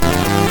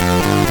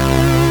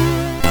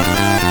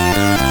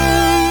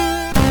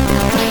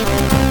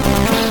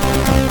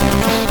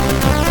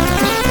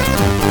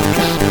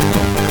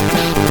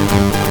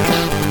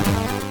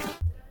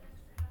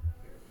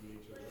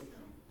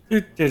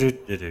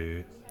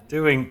Do-do-do-do.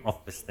 Doing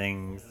office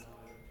things,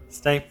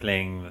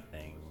 stapling the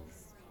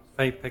things,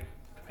 paper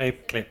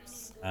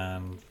clips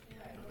and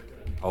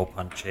hole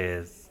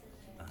punches,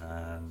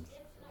 and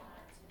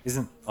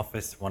isn't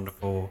office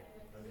wonderful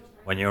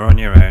when you're on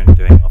your own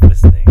doing office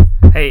things?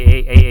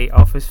 Hey,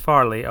 Office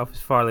Farley,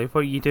 what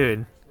are you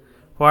doing?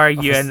 Why are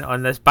you Office, in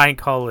on this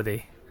bank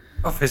holiday?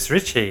 Office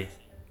Richie,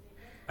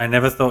 I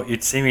never thought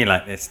you'd see me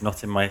like this,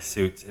 not in my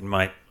suit, in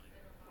my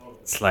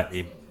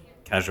slightly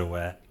casual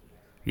wear.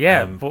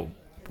 Yeah, Um, but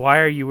why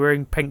are you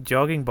wearing pink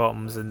jogging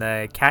bottoms and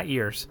cat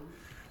ears?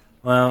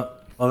 well,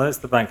 although it's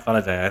the bank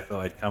holiday, I thought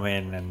I'd come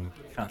in and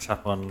catch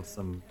up on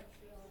some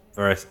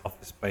various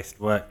office-based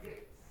work.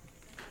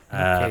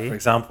 Okay. For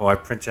example, I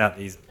printed out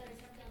these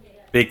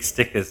big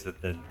stickers with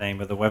the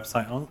name of the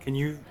website on. Can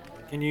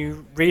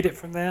you read it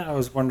from there? I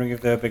was wondering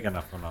if they're big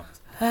enough or not.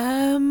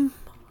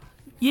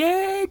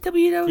 Yeah, Can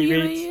you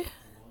www.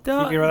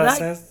 read what that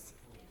says?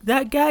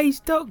 That guy's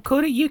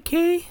 .co.uk.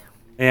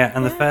 Yeah,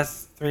 and the Yeah.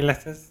 first three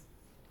letters.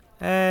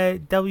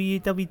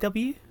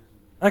 www.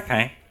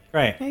 Okay,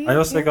 great. Yeah, I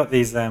also yeah. got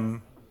these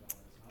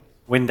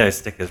window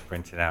stickers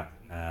printed out.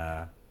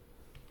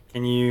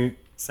 Can you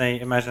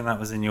imagine that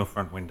was in your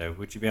front window?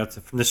 Would you be able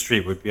to, from the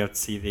street, would you be able to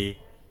see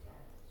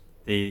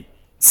the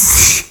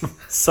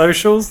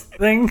socials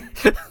thing?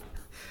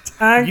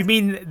 Tag? You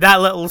mean that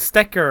little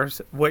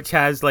stickers which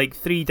has like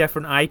three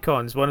different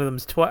icons? One of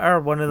them's Twitter,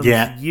 one of them's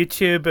Yeah.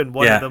 YouTube, and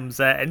one Yeah. of them's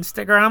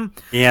Instagram.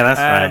 Yeah, that's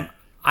right.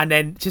 And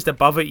then just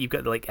above it, you've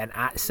got like an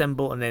 @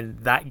 symbol, and then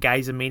that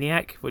guy's a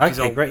maniac, which is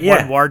Okay, all great, yeah.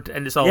 one word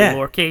and it's all Yeah.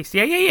 lowercase.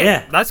 Yeah.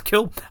 Yeah. That's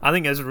cool. I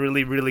think it's a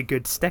really, really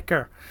good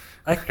sticker.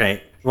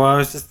 Okay. Well, I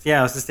was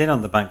just in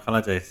on the bank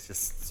holidays,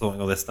 just sorting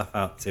all this stuff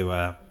out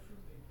to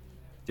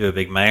do a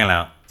big mail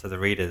out to the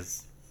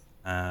readers.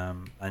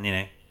 And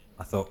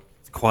I thought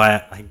it's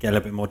quiet. I can get a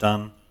little bit more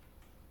done.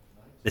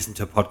 Listen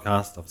to a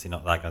podcast. Obviously,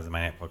 not that Guy's a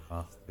Maniac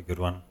podcast, the good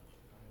one.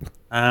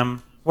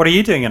 What are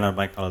you doing on a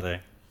bank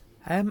holiday?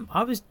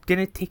 I was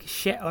gonna take a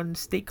shit on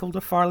Stakeholder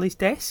Farley's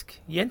desk.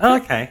 You into Oh,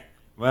 it? okay.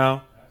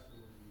 Well,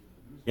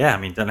 yeah. I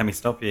mean, don't let me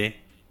stop you.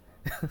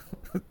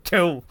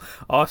 Cool,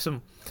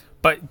 awesome.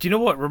 But do you know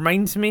what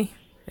reminds me?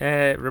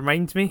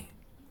 Reminds me.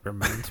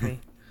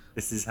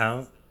 This is how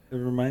it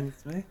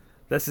reminds me.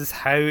 This is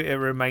how it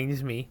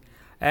reminds me.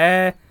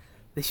 They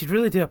should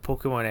really do a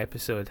Pokemon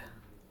episode.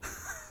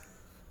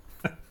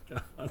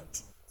 God.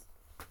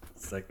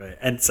 Segue.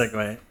 End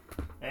segue.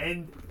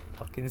 And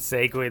fucking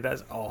segue,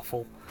 that's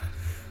awful.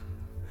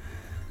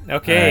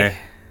 Okay.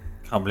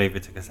 Can't believe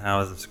it took us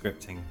hours of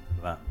scripting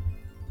for that.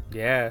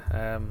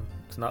 Yeah,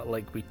 it's not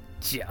like we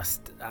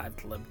just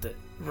ad-libbed it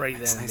right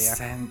Makes then no and there.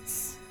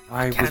 sense.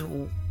 I was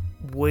Can't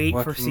wait for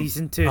working-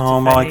 season 2 Oh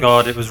to my finish.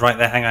 god, it was right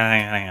there.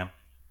 Hang on.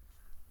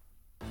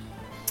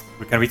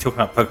 We're going to be talking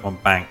about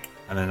Pokemon Bank,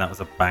 and then that was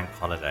a bank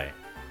holiday.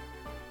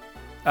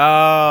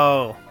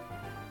 Oh.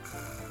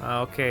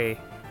 Okay.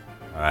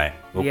 Alright.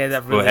 Yeah,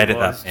 that we'll really edit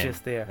was that in.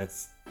 just there.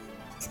 Let's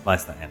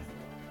splice that in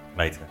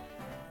later.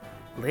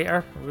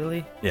 Later?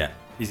 Really? Yeah.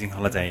 Using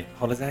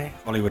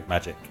Hollywood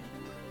magic.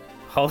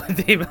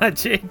 Holiday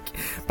magic.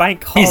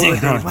 Bank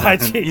holiday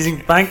magic.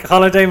 Using bank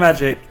holiday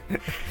magic.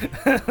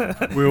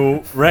 We'll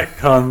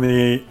retcon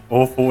the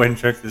awful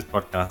intro to this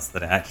podcast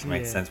that it actually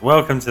makes Yeah. sense.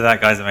 Welcome to That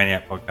Guy's a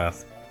Maniac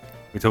podcast.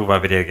 We talk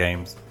about video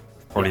games.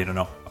 It's probably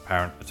not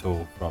apparent at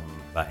all from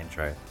that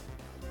intro.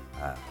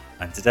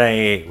 And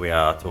today we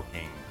are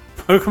talking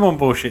Pokemon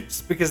bullshit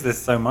just because there's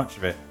so much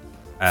of it.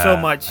 so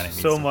and much it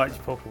means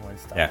Pokemon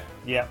stuff. Yeah.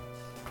 Yeah.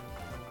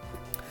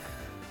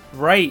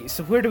 Right,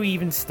 so where do we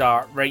even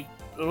start? Right,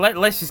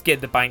 let's just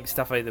get the bank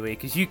stuff out of the way,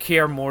 because you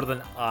care more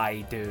than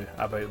I do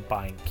about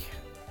bank.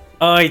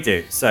 I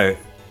do. So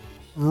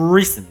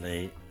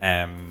recently,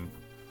 and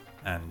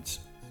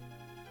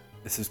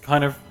this was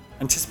kind of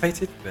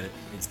anticipated, but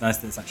it's nice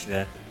that it's actually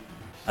there.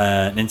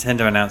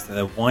 Nintendo announced that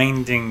they're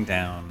winding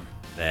down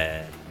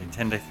their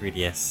Nintendo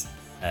 3DS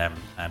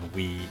and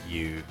Wii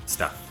U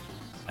stuff.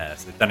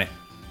 So they've done it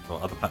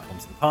for other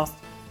platforms in the past.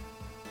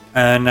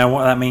 And now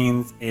what that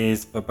means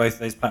is for both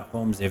those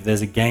platforms, if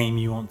there's a game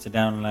you want to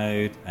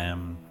download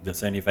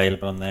that's only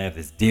available on there, if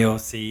there's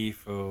DLC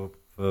for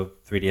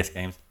 3DS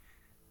games,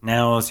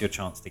 now's your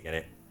chance to get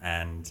it.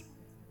 And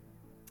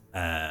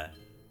I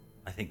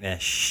think they're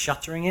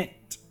shuttering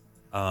it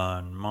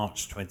on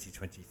March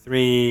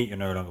 2023. You'll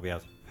no longer be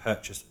able to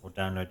purchase or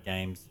download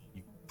games.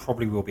 You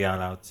probably will be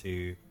allowed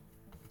to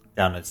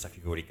download stuff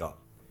you've already got.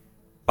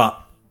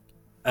 But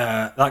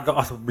that got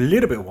us a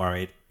little bit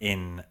worried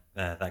in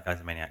That Guy's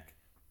a Maniac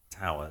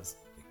Towers,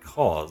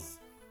 because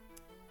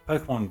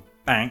Pokemon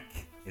Bank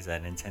is a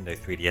Nintendo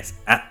 3DS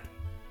app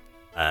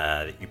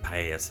that you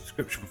pay a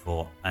subscription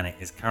for, and it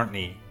is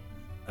currently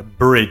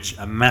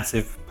a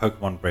massive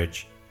Pokemon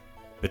bridge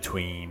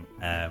between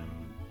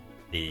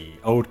the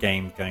old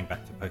game going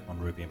back to Pokemon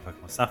Ruby and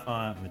Pokemon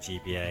Sapphire and the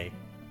GBA,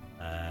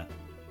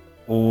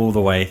 all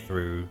the way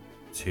through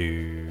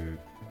to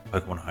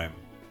Pokemon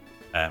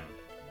Home.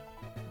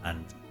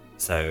 And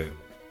so,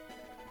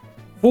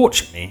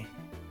 fortunately,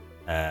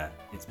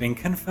 it's been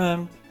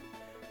confirmed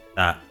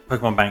that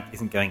Pokemon Bank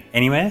isn't going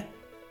anywhere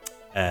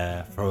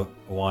for a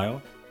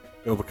while.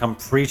 It will become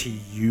free to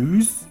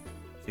use, so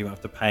you won't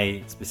have to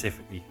pay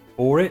specifically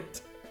for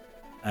it.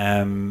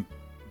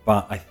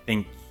 But I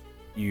think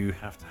you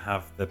have to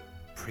have the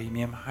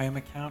premium home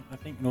account, I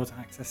think, in order to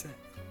access it.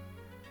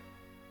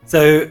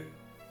 So,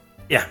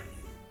 yeah,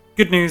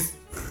 good news.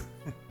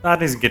 Bad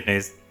news and good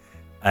news.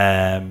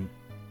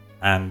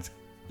 And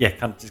yeah,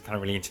 kind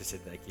of really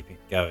interested that they're keeping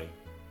it going.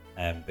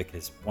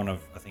 Because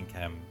I think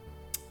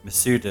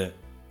Masuda,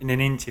 in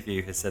an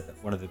interview, has said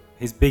that one of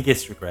his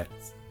biggest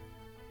regrets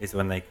is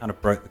when they kind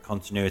of broke the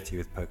continuity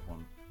with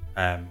Pokemon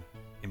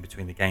in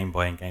between the Game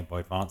Boy and Game Boy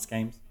Advance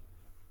games.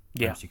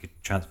 Yeah. So you could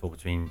transfer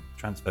between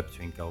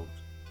Gold,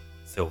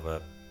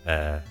 Silver,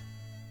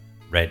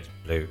 Red,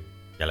 Blue,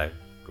 Yellow,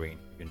 Green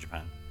in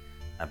Japan.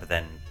 But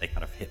then they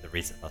kind of hit the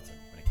reset button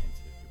when it came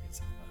to Ruby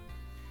Sapphire.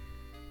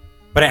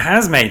 But it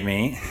has made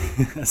me,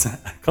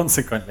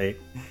 consequently,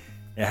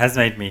 it has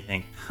made me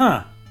think,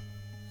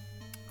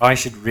 I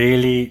should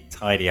really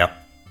tidy up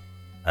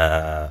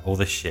all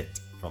the shit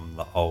from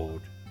the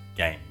old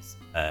games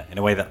in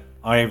a way that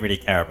I really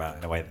care about,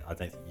 in a way that I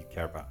don't think you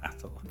care about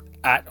at all.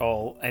 At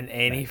all, in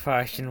any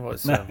fashion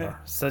whatsoever.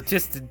 So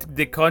just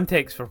the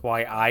context for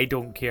why I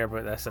don't care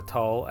about this at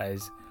all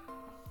is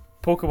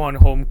Pokemon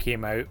Home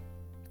came out.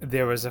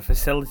 There was a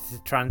facility to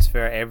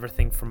transfer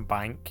everything from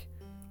Bank.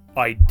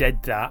 I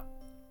did that.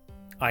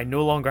 I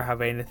no longer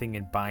have anything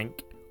in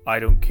Bank. I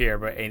don't care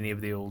about any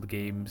of the old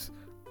games.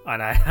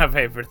 And I have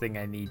everything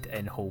I need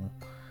in Home.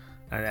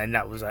 And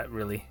that was it,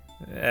 really.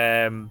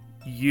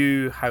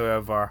 You,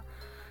 however,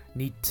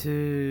 need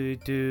to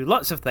do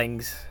lots of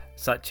things,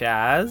 such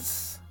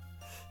as...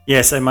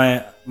 Yeah, so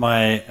my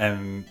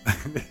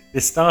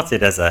this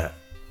started as a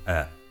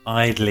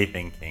idly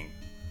thinking,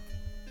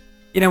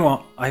 you know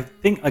what, I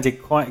think I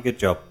did quite a good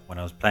job when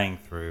I was playing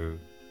through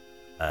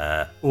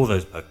all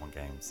those Pokemon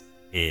games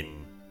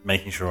in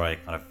making sure I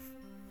kind of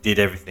did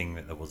everything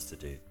that there was to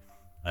do.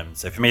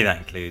 So for me that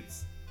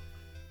includes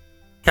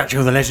catching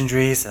all the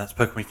legendaries, so that's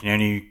Pokemon you can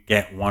only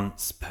get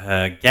once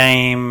per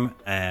game,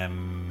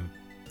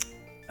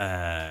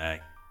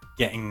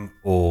 getting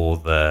all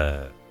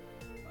the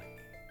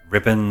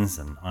ribbons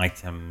and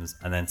items,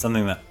 and then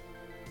something that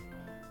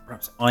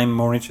perhaps I'm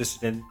more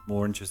interested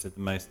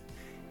than most,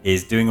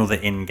 is doing all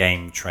the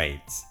in-game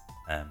trades.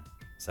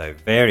 So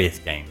various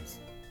games,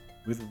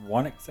 with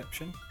one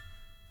exception,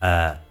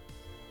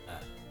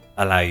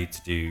 allow you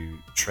to do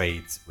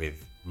trades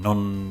with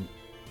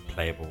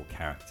non-playable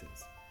characters.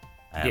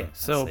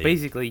 So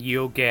basically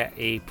you'll get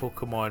a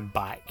Pokemon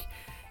back,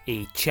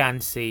 a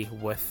Chansey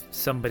with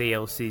somebody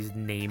else's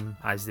name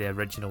as the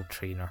original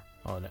trainer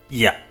on it.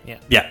 Yeah.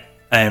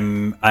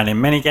 And in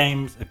many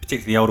games,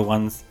 particularly the older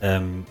ones,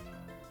 there'll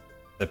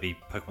be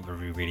Pokemon that are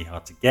really, really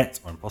hard to get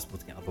or impossible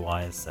to get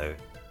otherwise. So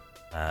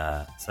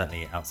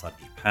certainly outside of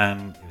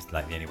Japan, it was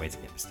like the only way to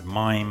get Mr.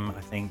 Mime,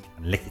 I think,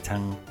 and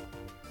Lickitung.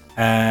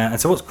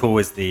 And so what's cool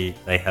is they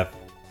have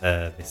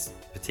this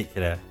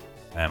particular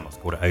what's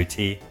called an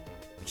OT,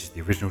 which is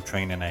the original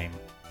trainer name,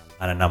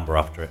 and a number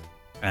after it.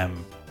 And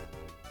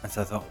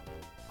so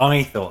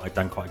I thought I'd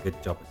done quite a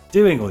good job at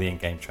doing all the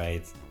in-game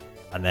trades,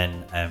 and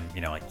then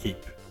I keep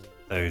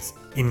those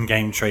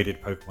in-game traded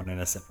Pokemon in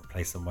a separate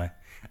place somewhere.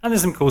 And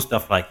there's some cool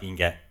stuff like you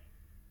can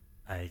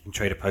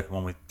trade a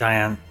Pokemon with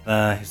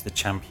Diantha, who's the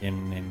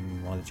champion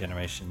in one of the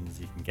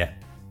generations. You can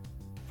get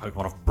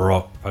Pokemon off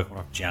Brock, Pokemon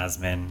off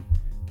Jasmine.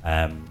 You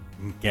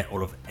can get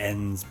all of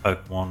N's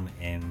Pokemon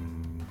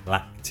in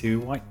Black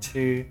 2, White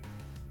 2.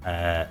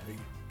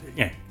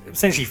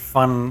 Essentially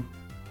fun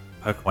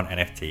Pokemon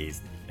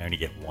NFTs that you can only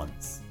get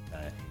once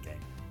in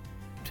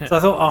game. So I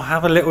thought I'll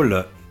have a little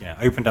look.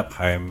 Opened up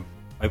Home,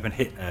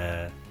 hit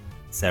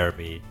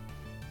Cerebi,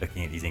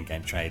 looking at these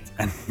in-game trades,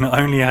 and not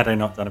only had I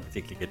not done a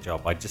particularly good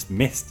job, I just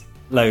missed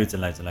loads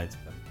and loads and loads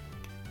of them.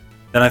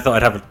 Then I thought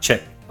I'd have a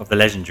check of the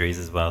legendaries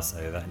as well,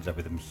 so that ended up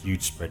with a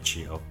huge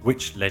spreadsheet of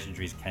which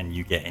legendaries can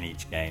you get in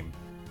each game.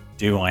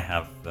 Do I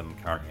have them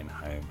currently in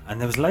Home?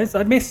 And there was loads that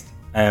I'd missed,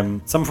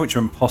 some of which are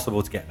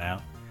impossible to get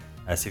now.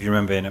 So if you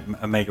remember in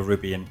Omega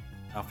Ruby and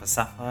Alpha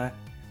Sapphire,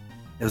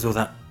 there was all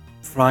that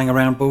flying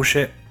around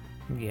bullshit.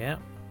 Yeah.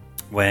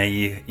 Where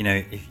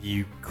if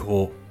you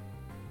caught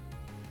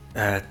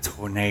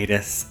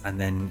Tornadus and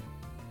then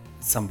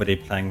somebody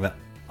playing the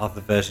other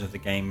version of the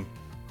game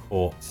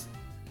caught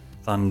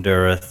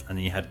Thundurus, and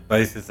then you had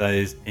both of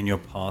those in your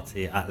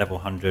party at level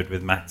 100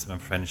 with maximum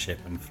friendship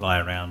and fly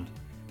around,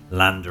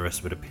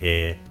 Landorus would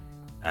appear.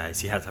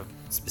 So you had to have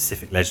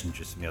specific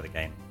legendaries from the other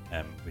game,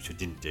 which I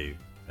didn't do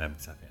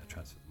because I think I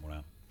transferred them all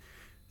out.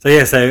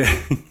 So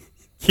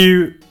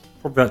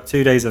probably about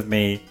 2 days of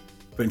me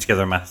putting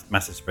together a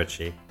massive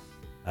spreadsheet,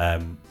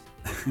 and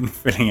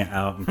filling it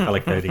out and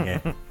color coding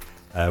it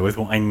with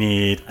what I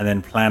need, and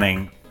then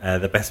planning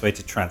the best way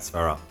to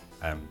transfer up,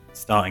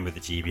 starting with the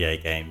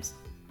GBA games,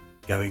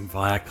 going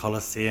via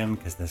Colosseum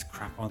because there's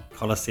crap on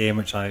Colosseum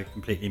which I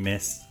completely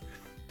missed,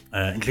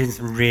 including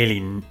some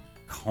really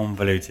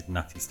convoluted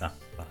nutty stuff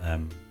that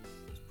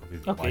was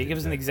Okay, give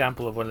us an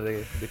example of one of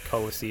the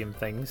Colosseum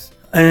things.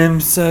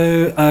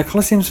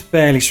 Colosseum's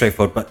fairly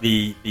straightforward, but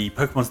the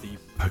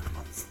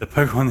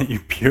Pokemon that you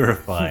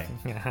purify.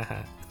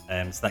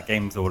 So that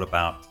game's all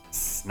about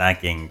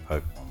snagging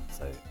Pokemon.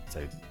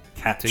 So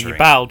capturing. So you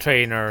battle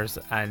trainers,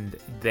 and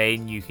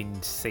then you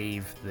can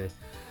save the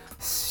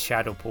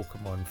shadow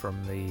Pokemon from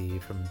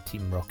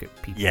Team Rocket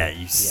people. Yeah,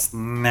 you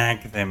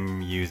snag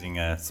them using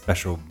a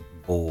special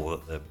ball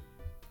that the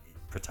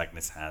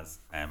protagonist has,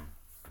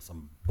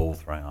 some ball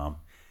throwing arm,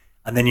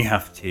 and then you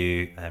have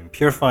to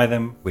purify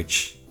them,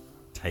 which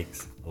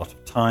takes a lot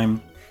of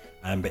time.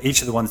 But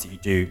each of the ones that you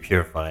do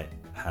purify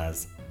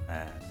has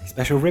a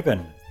special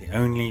ribbon. The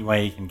only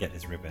way you can get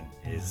this ribbon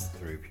is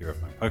through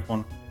purifying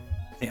Pokemon.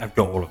 I think I've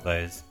got all of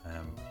those.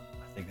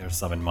 I think there are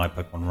some in my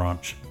Pokemon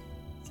Ranch,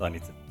 so I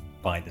need to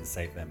find and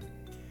save them.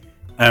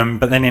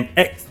 But then in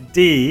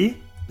XD,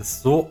 the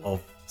sort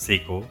of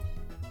sequel,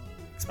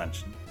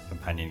 expansion,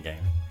 companion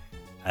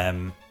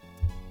game,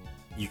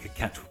 you could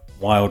catch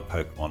wild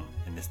Pokemon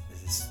in this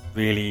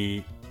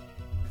really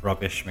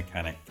rubbish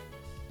mechanic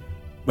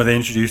where they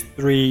introduced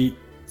 3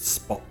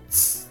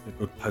 spots,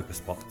 they're called Poké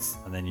Spots,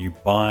 and then you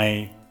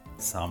buy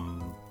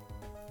some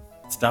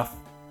stuff,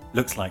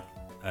 looks like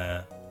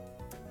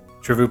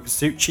Trivial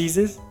Pursuit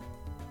cheeses.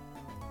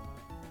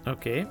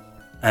 Okay.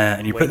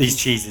 And you put these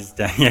cheeses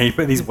down. Yeah, you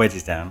put these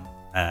wedges down,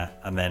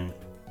 and then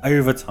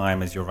over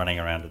time, as you're running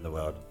around in the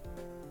world,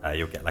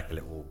 you'll get like a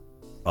little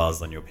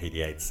buzz on your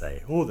PDA to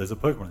say, "Oh, there's a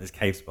Pokemon at this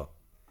cave spot."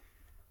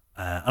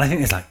 And I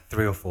think there's like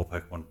 3 or 4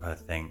 Pokemon per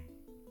thing,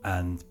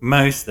 and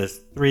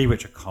there's 3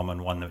 which are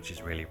common, 1 which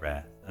is really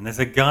rare. And there's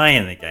a guy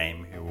in the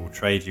game who will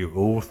trade you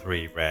all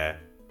 3 rare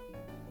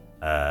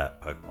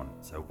Pokemon.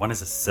 So one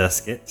is a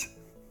Surskit.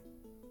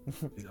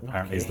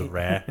 Apparently, is the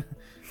rare.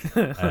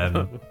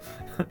 And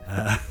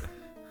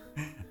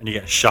you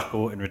get a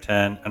Shuckle in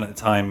return. And at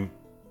the time,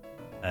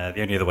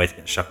 the only other way to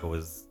get Shuckle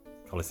was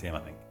Colosseum,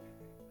 I think.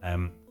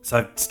 So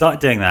I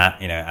started doing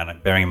that,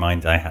 and bearing in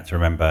mind I had to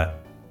remember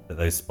that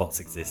those spots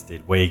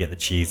existed, where you get the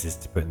cheeses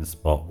to put in the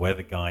spot, where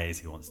the guy is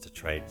who wants to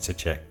trade, to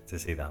check to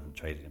see that I haven't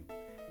traded him.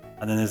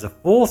 And then there's a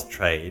 4th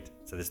trade,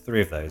 so there's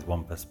 3 of those,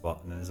 1 per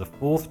spot, and then there's a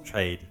 4th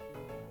trade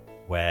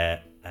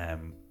where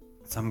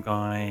some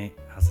guy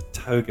has a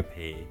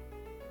Togepi,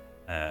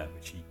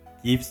 which he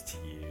gives to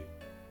you,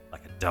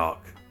 like a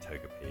dark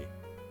Togepi,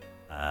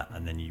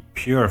 and then you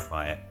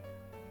purify it.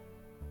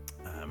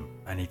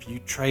 And if you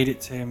trade it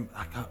to him,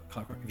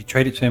 if you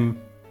trade it to him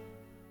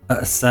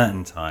at a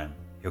certain time,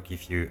 he'll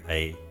give you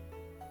a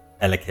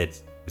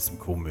Elekid with some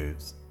cool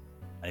moves.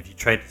 And if you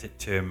trade it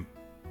to him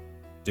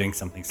doing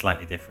something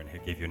slightly different,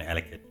 he'll give you an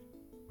Elekid,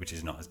 which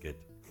is not as good.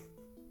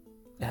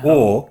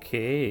 Or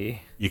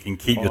you can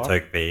keep your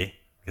Togepi,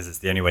 because it's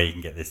the only way you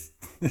can get this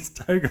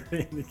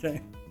Togepi in the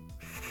game.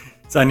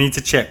 So I need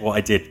to check what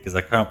I did, because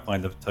I can't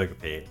find the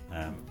Togepi.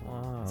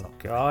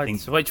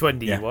 So which one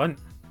do you want?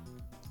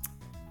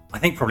 I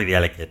think probably the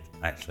Elekid,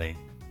 actually.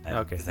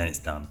 Okay. Because then it's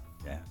done.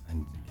 Yeah.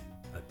 And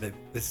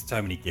there's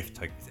so many gift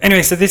tokens.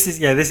 Anyway, so this is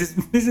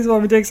what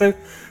I've been doing. So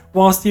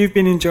whilst you've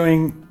been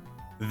enjoying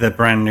the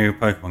brand new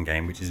Pokemon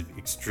game, which is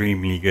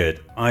extremely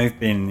good, I've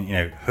been,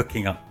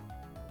 hooking up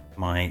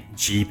my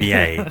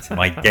GBA to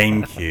my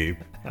GameCube.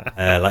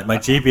 Like my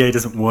GBA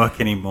doesn't work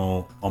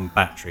anymore on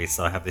battery,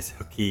 so I have this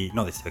but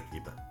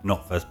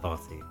not first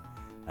party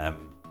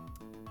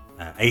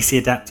AC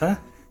adapter.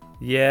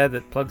 Yeah,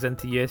 that plugs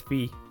into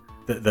USB.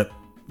 That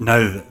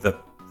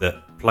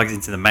plugs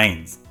into the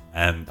mains.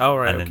 And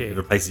then it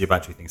replaces your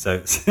battery thing.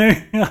 So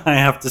I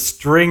have to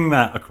string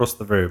that across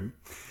the room.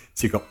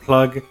 So you've got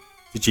plug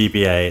to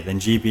GBA, then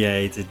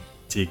GBA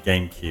to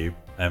GameCube,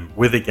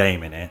 with a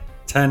game in it.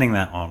 Turning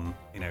that on,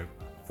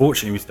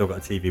 fortunately we've still got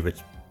a TV which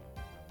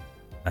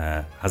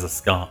has a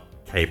SCART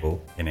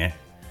cable in it.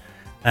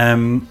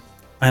 And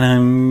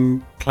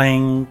I'm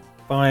playing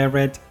Fire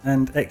Red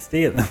and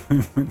XD at the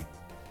moment.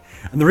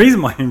 And the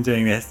reason why I'm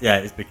doing this,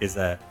 is because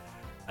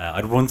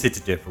I'd wanted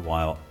to do it for a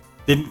while.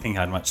 Didn't think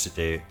I had much to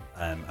do.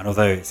 And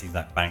although it seems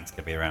like Bank's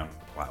going to be around for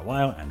quite a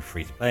while and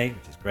free to play,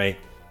 which is great.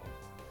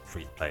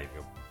 Free to play if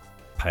you're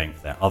paying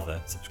for their other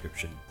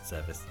subscription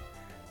service.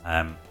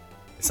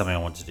 It's something I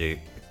want to do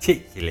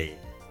particularly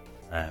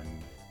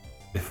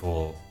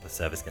before the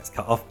service gets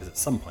cut off, because at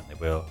some point they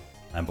will.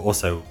 But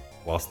also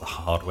whilst the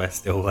hardware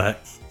still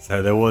works.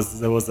 So there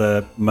was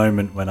a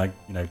moment when I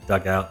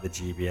dug out the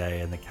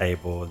GBA and the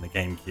cable and the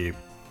GameCube,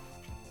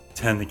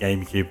 turned the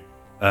GameCube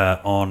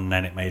on,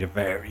 and it made a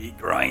very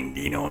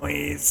grindy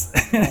noise.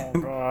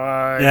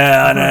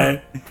 Yeah, I know.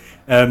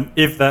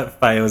 If that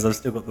fails, I've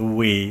still got the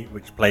Wii,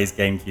 which plays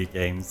GameCube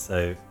games,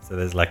 so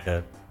there's like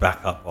a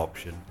backup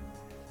option.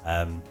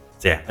 I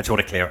just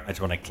want to clear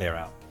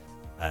out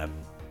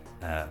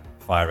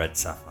Fire Red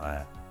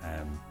Sapphire.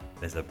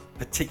 There's a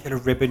particular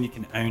ribbon you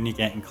can only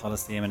get in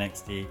Colosseum and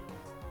XD,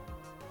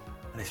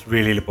 and it's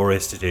really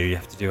laborious to do. You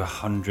have to do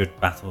 100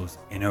 battles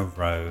in a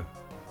row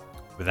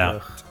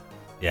without,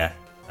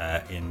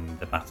 in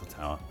the battle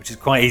tower, which is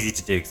quite easy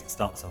to do because it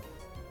starts off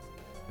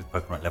with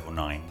Pokemon at level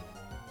 9,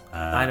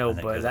 I know, and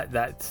it but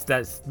goes-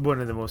 that's one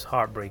of the most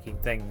heartbreaking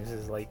things.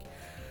 Is like,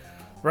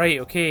 right,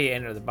 okay,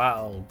 enter the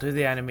battle, do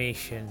the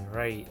animation,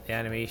 right? The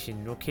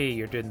animation, okay,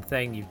 you're doing the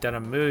thing. You've done a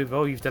move.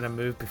 Oh, you've done a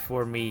move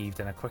before me. You've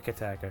done a quick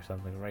attack or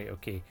something, right?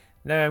 Okay,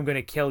 now I'm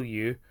gonna kill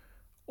you.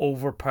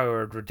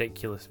 Overpowered,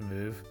 ridiculous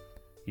move.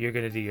 You're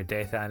gonna do your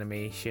death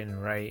animation,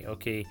 right?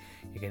 Okay,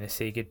 you're gonna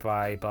say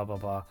goodbye, blah blah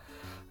blah,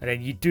 and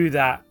then you do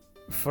that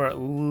for at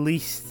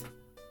least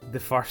the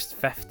first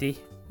 50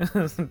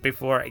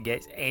 before it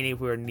gets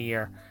anywhere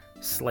near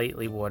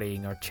slightly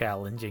worrying or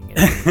challenging. In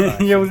any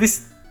fashion. Yeah, well,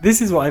 this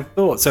is what I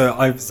thought. So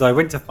I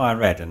went to Fire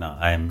Red,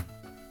 and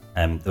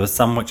there was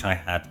some which I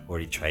had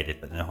already traded,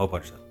 but then a whole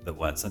bunch that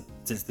weren't. So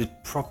it's the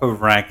proper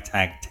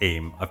ragtag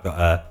team. I've got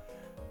a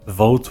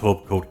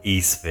Voltorb called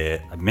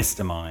E-Sphere, a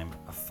Mr. Mime,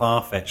 a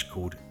Farfetch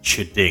called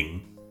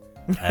Chiding,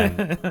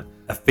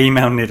 a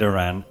female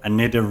Nidoran, a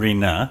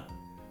Nidorina,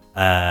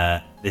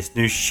 this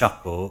new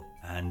Shuckle,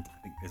 and I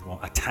think there's one,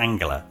 a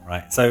Tangler,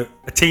 right? So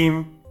a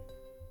team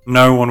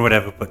no one would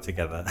ever put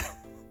together.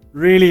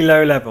 Really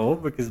low level,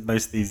 because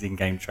most of these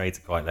in-game trades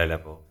are quite low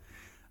level.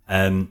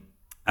 And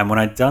when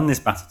I'd done this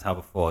battle tower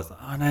before, I was like,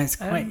 oh no, it's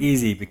quite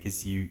easy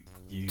because you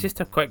Just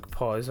a quick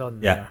pause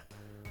on Yeah. there.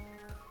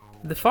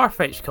 The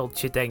Farfetch called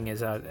Chiding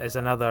is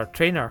another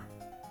trainer.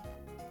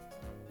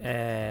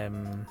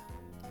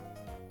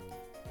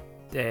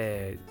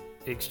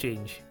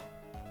 Exchange.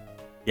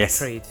 Yes.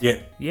 Trade. Yeah.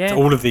 Yeah. So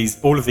all of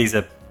these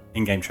are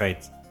in-game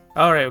trades.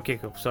 All right. Okay.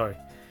 Cool. Sorry.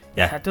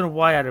 Yeah. I don't know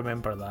why I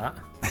remember that.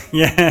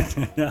 Yeah.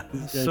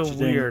 So Chiding.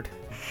 weird.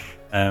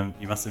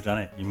 You must have done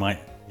it. You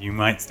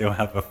might still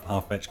have a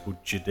Farfetch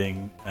called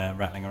Chiding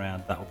rattling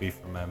around. That will be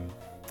from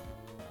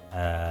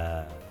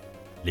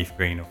Leaf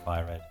Green or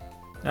Fire Red.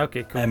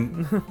 Okay.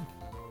 Cool.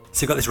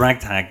 So you've got this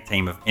ragtag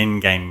team of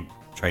in-game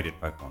traded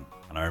Pokemon,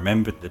 and I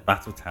remembered the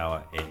Battle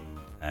Tower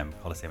in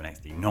Colosseum and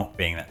XD not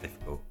being that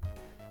difficult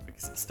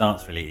because it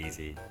starts really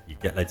easy. You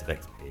get loads of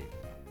XP.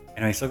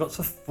 Anyway, so I got to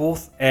the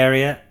fourth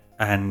area,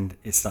 and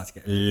it started to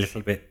get a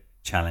little bit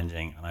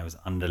challenging, and I was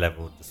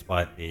under-leveled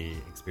despite the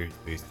experience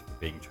boost for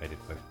being traded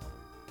Pokemon.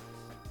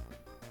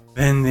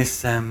 Then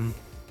this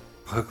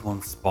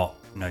Pokemon Spot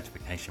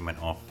notification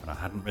went off, and I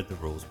hadn't read the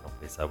rules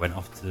properly, so I went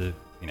off to,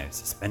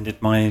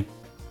 suspended my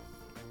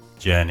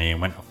journey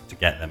and went off to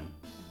get them.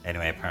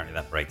 Anyway, apparently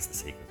that breaks the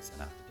sequence,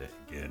 and I have to do it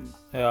again.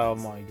 Oh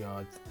my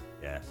god.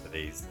 Yeah, for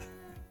these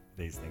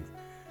things.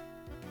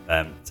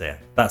 So yeah,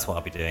 that's what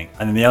I'll be doing.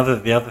 And then the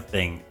other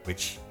thing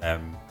which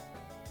has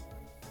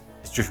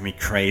driven me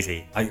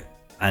crazy,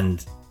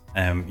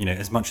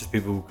 as much as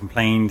people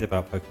complained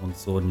about Pokemon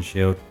Sword and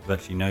Shield,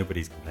 virtually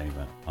nobody's complaining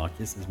about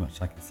Arceus, as much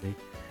as I can see.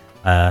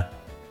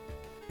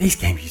 These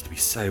games used to be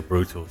so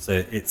brutal.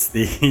 So it's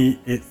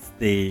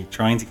the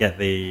trying to get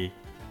the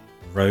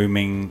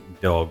roaming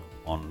dog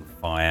on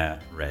Fire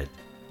Red.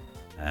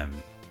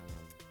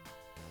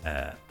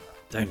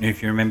 Don't know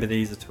if you remember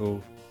these at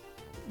all.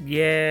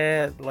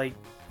 Yeah, I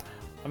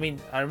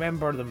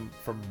remember them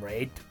from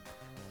Red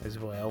as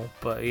well,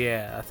 but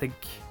yeah, I think,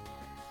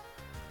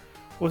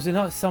 was it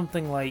not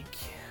something like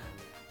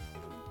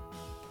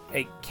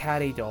it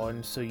carried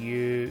on, so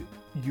you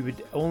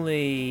would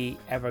only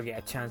ever get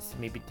a chance to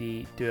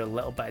maybe do a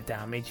little bit of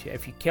damage.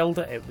 If you killed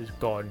it, it was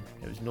gone.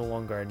 It was no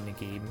longer in the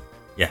game.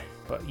 Yeah.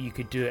 But you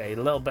could do a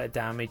little bit of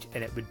damage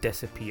and it would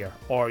disappear,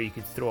 or you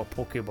could throw a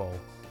Pokeball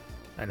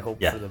and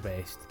hope for the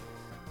best.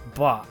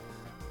 But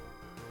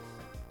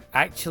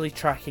actually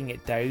tracking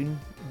it down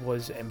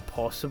was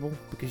impossible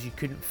because you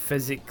couldn't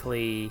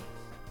physically,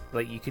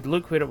 you could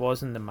look where it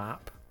was in the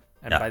map,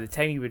 and by the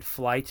time you would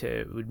fly to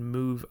it, it would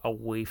move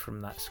away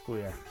from that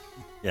square.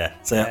 Yeah.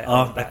 So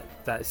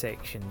that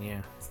section,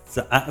 yeah.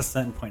 So at a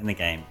certain point in the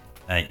game,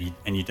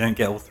 you don't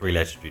get all three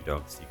legendary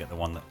dogs. You get the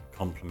one that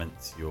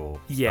complements your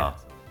starter.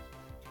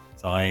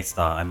 So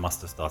I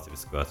must have started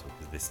with Squirtle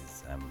because this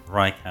is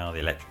Raikou, the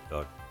electric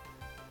dog.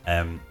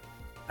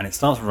 And it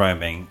starts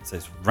roaming, so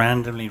it's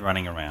randomly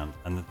running around.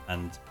 And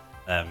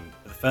at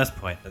the first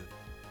point,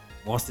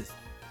 whilst it's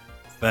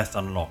first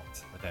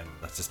unlocked,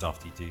 that's just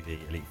after you do the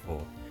Elite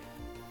Four,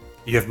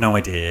 you have no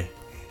idea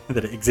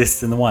that it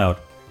exists in the wild.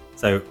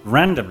 So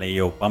randomly,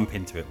 you'll bump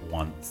into it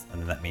once,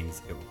 and then that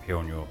means it will appear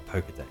on your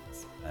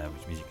Pokedex,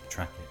 which means you can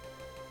track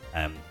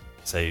it.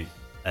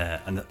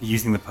 And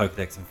using the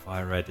Pokedex in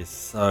Fire Red is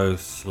so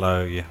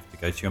slow. You have to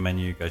go to your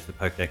menu, go to the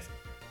Pokedex,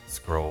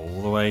 scroll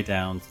all the way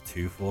down to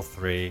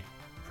 243,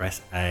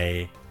 press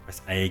A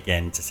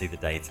again to see the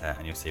data,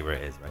 and you'll see where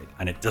it is, right?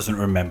 And it doesn't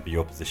remember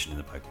your position in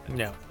the Pokedex.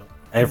 No.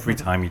 Every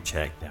time you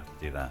check, you have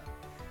to do that.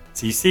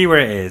 So you see where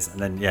it is, and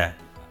then,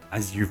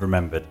 as you've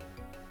remembered,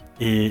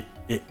 it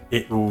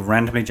will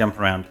randomly jump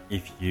around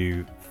if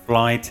you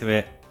fly to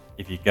it,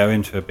 if you go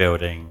into a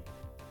building,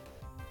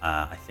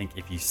 I think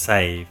if you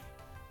save,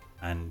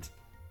 and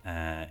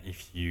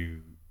if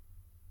you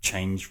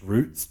change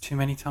routes too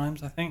many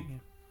times, I think.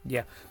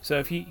 Yeah. So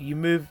if you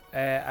move,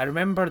 I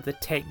remember the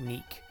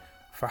technique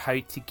for how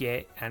to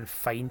get and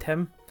find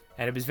him,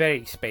 and it was very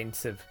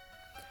expensive.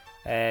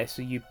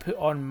 So you put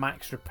on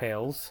max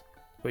repels,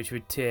 which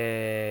would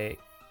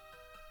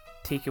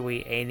take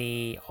away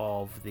any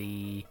of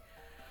the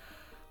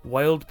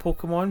wild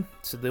Pokemon.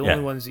 So the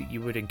only ones that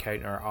you would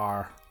encounter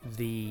are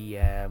the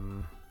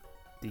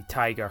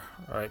tiger,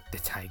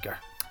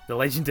 the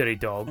legendary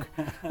dog,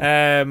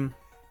 and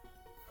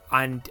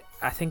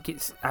I think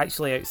it's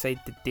actually outside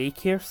the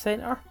daycare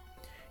centre.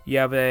 You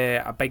have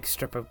a big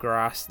strip of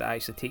grass that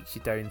actually takes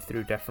you down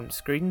through different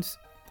screens.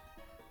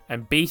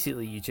 And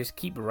basically you just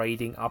keep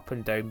riding up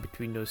and down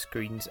between those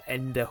screens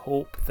in the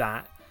hope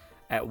that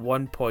at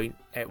one point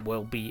it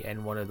will be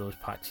in one of those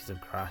patches of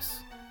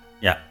grass.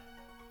 Yeah.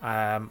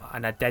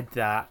 And I did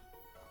that.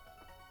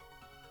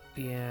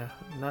 Yeah,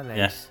 not nice.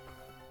 Yeah.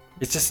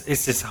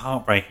 It's just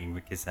heartbreaking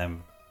because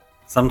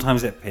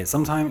sometimes it appears.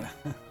 Sometimes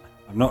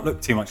I've not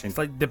looked too much into. It's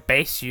like the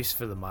best use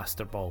for the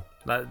Master Ball.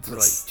 That's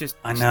like just.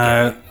 I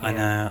know.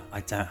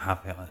 I don't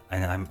have it,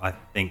 and I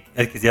think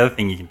because the other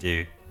thing you can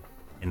do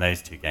in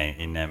those two games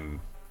in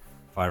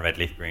Fire Red,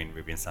 Leaf Green,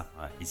 Ruby and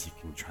Sapphire is you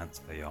can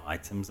transfer your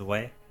items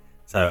away.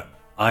 So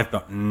I've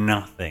got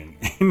nothing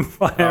in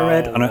Fire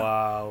Red, and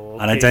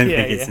I don't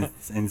think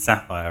it's in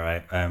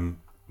Sapphire, right?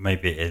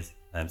 Maybe it is.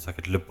 So I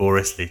could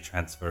laboriously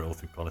transfer it all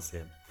through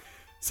Colosseum.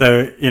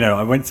 So,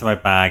 I went to my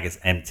bag, it's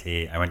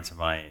empty. I went to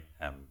my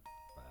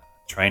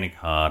trainer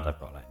card, I've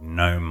got like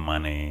no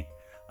money.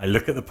 I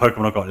look at the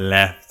Pokemon I've got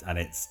left and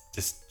it's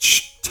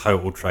just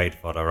total trade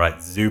fodder, right?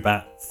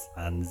 Zubats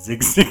and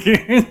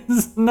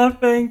Zigzagoons,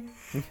 nothing.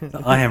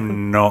 So I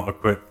am not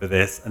equipped for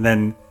this. And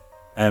then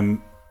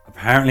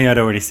apparently I'd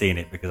already seen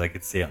it because I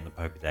could see it on the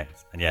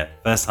Pokedex. And yeah,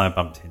 first time I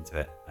bumped into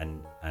it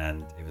and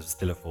it was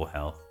still at full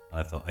health. And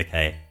I thought,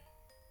 okay,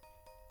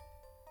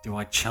 do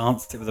I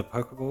chance it with a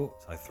Pokeball?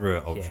 So I threw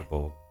it Ultra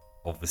Ball.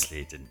 Obviously,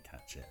 it didn't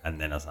catch it.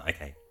 And then I was like,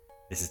 okay,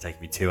 this is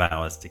taking me 2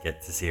 hours to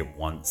get to see it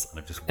once, and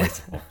I've just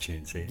wasted an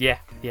opportunity. Yeah.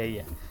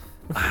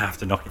 I have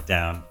to knock it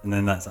down. And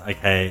then that's like,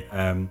 okay,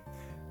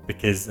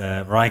 because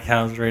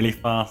Raikal's really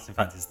fast. In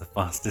fact, it's the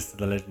fastest of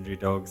the legendary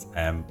dogs.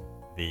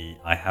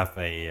 I have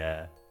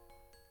a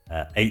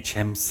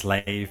HM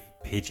Slave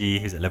Pidgey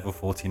who's at level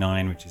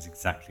 49, which is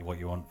exactly what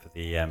you want for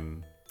the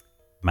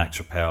Max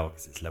Repel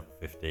because it's level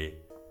 50.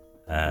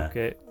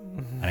 Okay.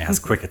 And it has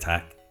quick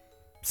attack.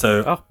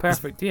 So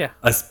perfect. Yeah.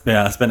 I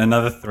spent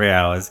another 3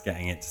 hours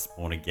getting it to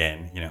spawn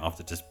again.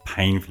 After just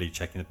painfully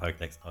checking the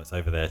Pokedex. Oh, it's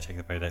over there. Checking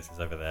the Pokedex. It's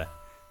over there.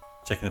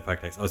 Checking the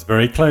Pokedex. I was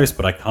very close,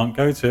 but I can't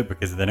go to it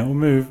because then it will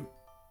move.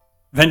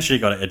 Eventually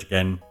got it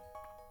again.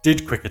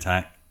 Did quick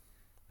attack,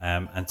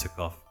 and took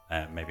off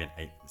maybe an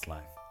eighth of its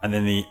life. And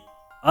then the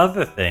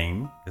other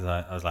thing, because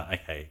I was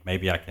like, okay,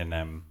 maybe I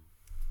can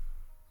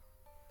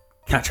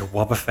catch a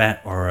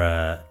Wobbuffet or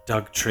a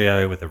Doug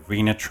Trio with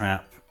Arena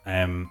Trap.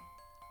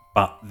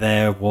 But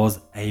there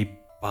was a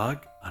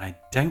bug, and I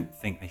don't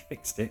think they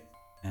fixed it,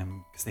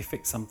 because they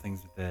fixed some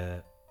things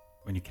with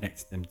when you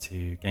connected them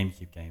to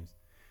GameCube games,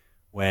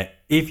 where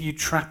if you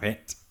trap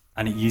it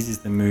and it uses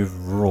the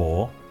move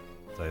Roar,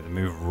 so the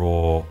move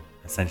Roar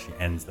essentially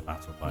ends the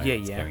battle by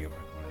scaring your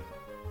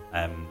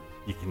Pokemon,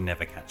 you can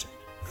never catch it.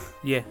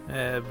 Yeah,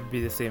 it would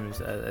be the same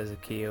as a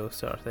KO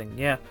sort of thing.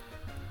 Yeah.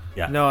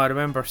 Yeah. No, I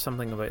remember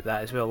something about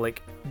that as well.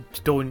 Like,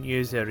 don't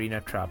use the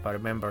Arena Trap. I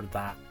remember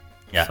that.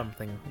 Yeah.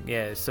 Something.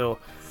 Yeah. So.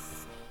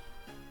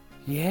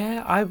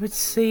 Yeah, I would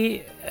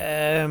say.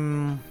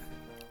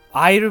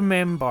 I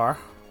remember,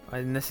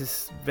 and this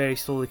is very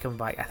slowly coming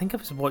back. I think I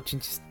was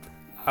watching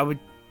I would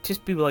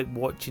just be like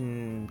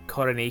watching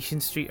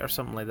Coronation Street or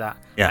something like that.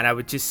 Yeah. And I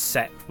would just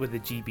sit with the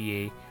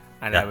GBA.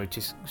 And I would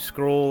just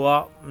scroll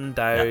up and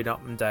down,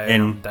 up and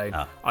down,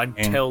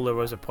 until there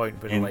was a point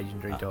where the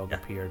legendary dog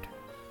appeared.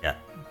 Yeah.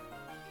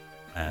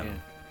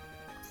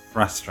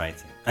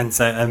 Frustrating. And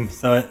so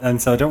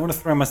I don't want to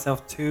throw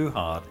myself too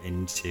hard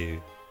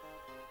into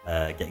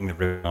getting the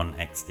ribbon on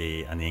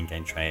XD and the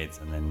in-game trades,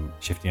 and then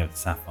shifting over to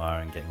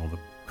Sapphire and getting all the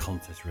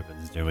contest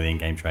ribbons to do with the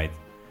in-game trades.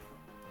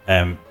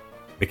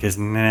 Because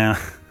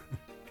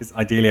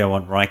ideally I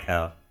want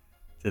Raikou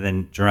to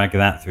then drag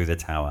that through the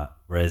tower.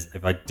 Whereas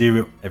if I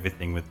do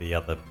everything with the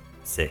other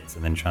 6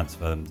 and then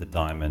transfer them to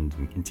Diamond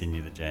and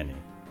continue the journey,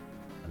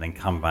 and then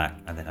come back,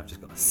 and then I've just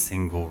got a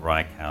single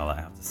Raikou that I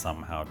have to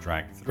somehow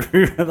drag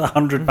through the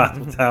 100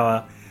 battle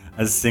tower,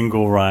 a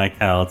single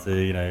Raikou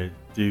to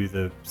do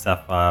the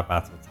Sapphire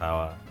battle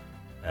tower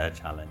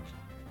challenge.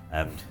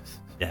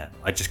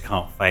 I just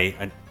can't fight,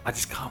 and I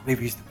just can't believe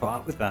we used to put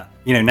up with that.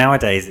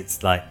 Nowadays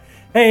it's like,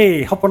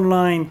 hey, hop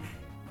online,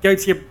 go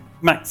to your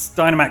Max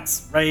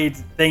Dynamax raid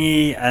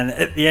thingy, and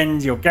at the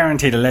end you're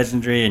guaranteed a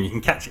legendary, and you can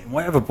catch it in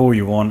whatever ball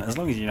you want as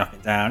long as you knock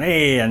it down.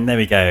 Hey, and there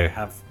we go.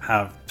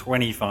 Have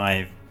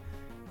 25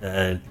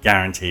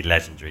 guaranteed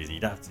legendaries. You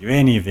don't have to do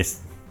any of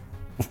this.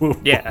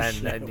 And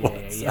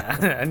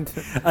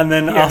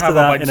then after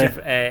that, a bunch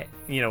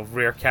of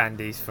rare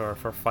candies for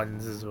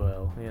funds as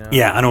well.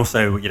 Yeah, and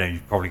also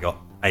you've probably got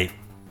eight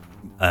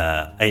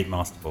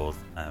Master Balls,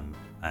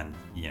 and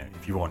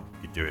if you want,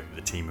 you could do it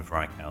with a team of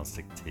Raikous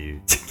to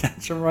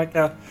catch a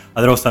Raikou.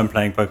 And then also I'm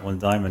playing Pokemon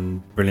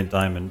Diamond, Brilliant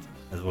Diamond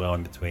as well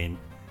in between,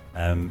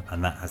 and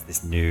that has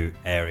this new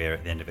area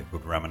at the end of it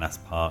called Ramanas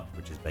Park,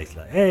 which is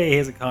basically like, hey,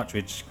 here's a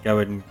cartridge, go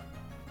and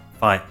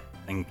fight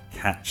and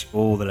catch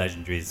all the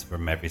legendaries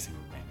from every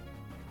single game.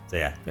 So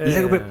yeah, a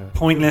little bit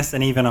pointless,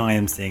 and even I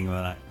am seeing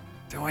like,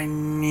 do I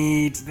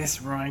need this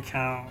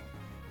Raikou?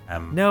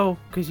 No,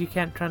 because you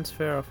can't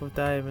transfer off of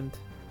Diamond.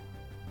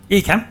 Yeah,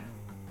 you can.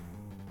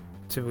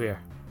 To where?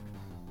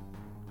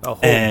 Oh,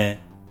 home.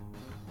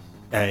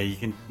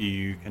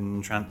 You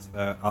can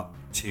transfer up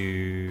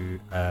to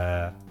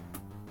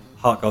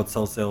Heart Gold,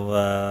 Soul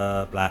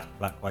Silver, Black,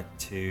 White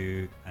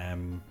 2.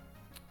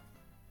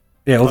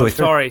 Yeah, all the way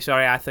through.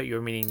 Sorry. I thought you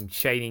were meaning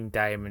Shining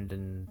Diamond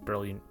and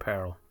Brilliant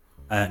Pearl.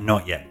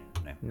 Not yet.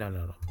 No.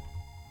 No.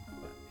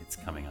 But it's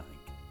coming, I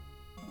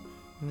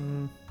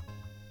think.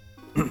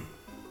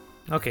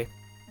 Okay.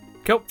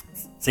 Cool.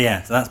 So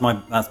that's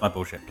my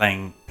bullshit.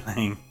 Playing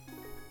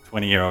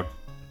 20-year-old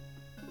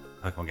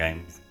Pokemon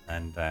games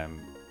and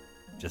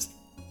just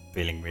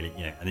feeling really,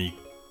 and then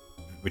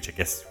which I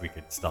guess we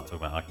could start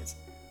talking about Arceus.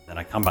 Then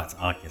I come back to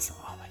Arceus. And,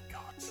 oh my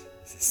god,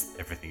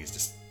 everything is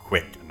just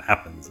quick and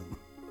happens.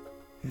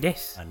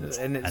 Yes, and it's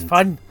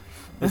fun.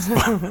 It's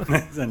fun.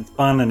 It's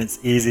fun and it's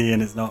easy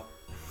and it's not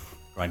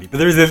grindy. But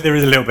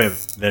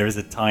there is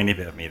a tiny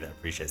bit of me that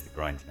appreciates the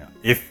grind.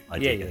 If I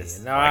do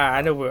this, No,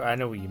 I know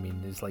what you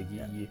mean. It's like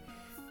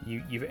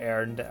you've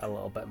earned it a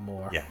little bit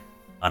more. Yeah,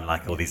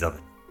 unlike all these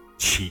other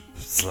cheap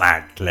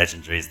slag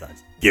legendaries that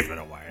I've given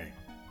away.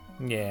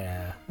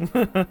 Yeah.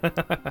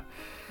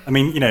 I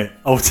mean,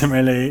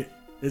 ultimately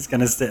it's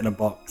gonna sit in a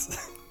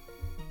box.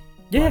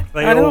 Yeah,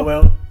 like they all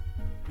will.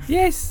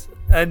 Yes,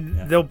 and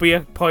there'll be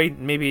a point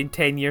maybe in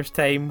 10 years'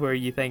 time where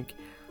you think,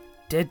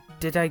 did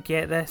I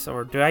get this,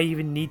 or do I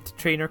even need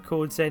trainer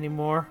codes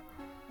anymore?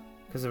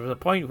 Because there was a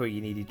point where you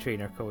needed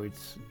trainer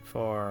codes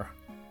for,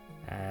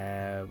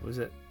 was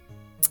it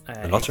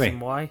the lottery? X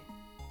and Y?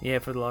 Yeah,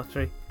 for the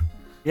lottery.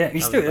 Yeah,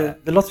 you still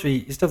have the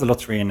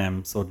lottery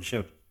in Sword and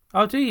Shield.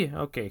 Oh, do you?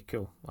 Okay,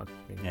 cool.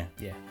 Yeah.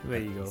 There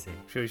you go.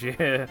 Shows you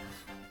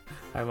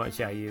how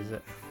much I use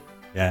it.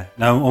 Yeah,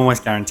 no, I'm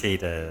almost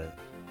guaranteed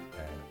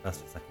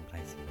first or second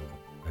place in the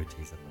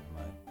OTs of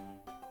my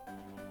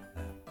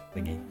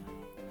thingy.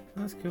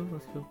 That's cool.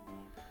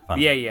 Fun.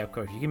 Yeah, of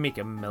course. You can make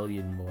 1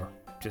 million more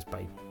just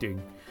by doing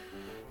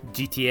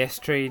GTS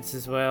trades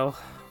as well.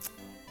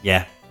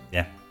 Yeah.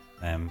 So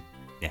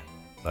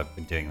I've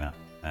been doing that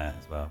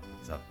as well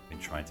because I've been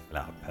trying to fill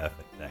out a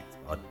perfect deck.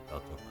 But I'll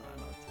talk about that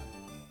another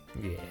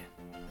time.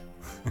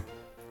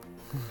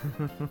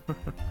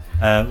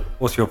 Yeah.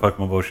 What's your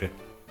Pokemon bullshit?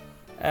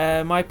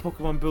 My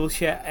Pokemon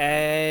bullshit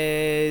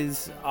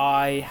is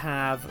I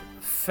have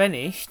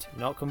finished,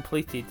 not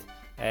completed,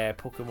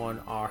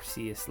 Pokemon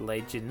Arceus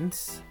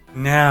Legends.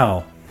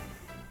 Now,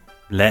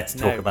 let's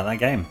talk about that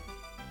game.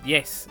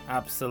 Yes,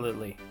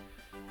 absolutely.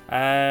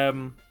 I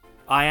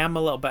am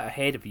a little bit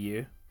ahead of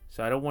you,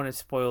 so I don't want to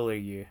spoiler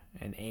you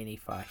in any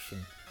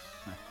fashion.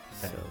 Okay.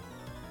 So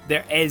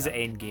there is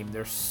endgame.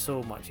 There's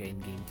so much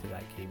endgame to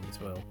that game as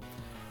well.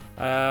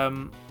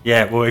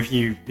 Well, if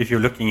you're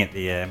looking at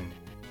the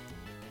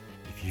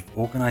if you've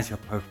organised your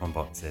Pokemon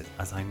boxes,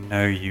 as I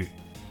know you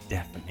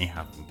definitely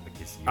haven't,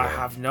 because I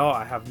have not.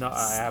 I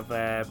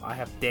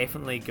have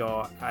definitely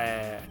got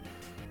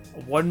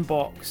one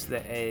box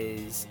that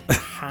is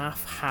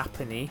half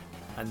Happiny,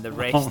 and the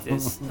rest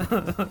is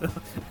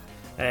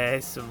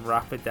some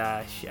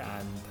Rapidash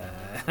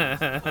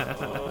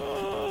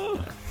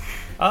and.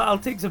 I'll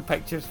take some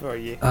pictures for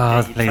you.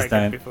 Oh, please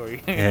don't.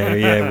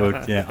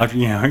 I've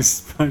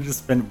just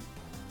spent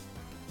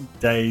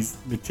days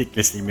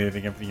meticulously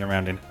moving everything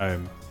around in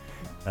home,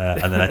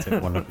 and then I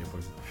took one of your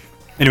boxes.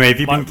 Anyway, if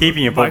you've been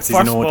keeping your boxes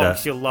in order,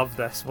 box, you'll love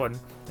this one.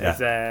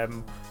 Yeah.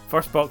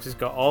 First box has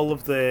got all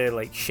of the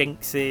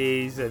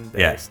Shinxes and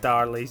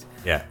Starlies.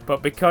 Yeah.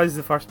 But because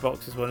the first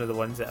box is one of the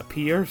ones that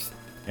appears,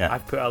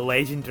 I've put a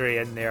legendary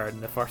in there in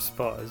the first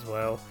spot as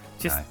well.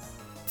 Just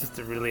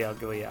to really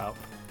ugly it up.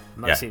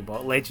 I'm not saying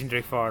about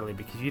legendary Farley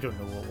because you don't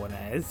know what one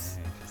it is.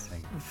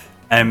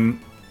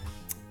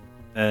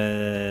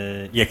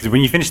 Because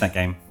when you finish that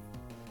game,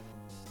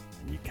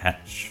 and you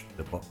catch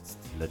the box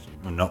legend,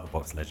 well, not the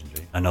box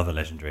legendary, another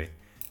legendary.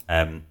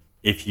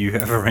 If you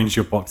have arranged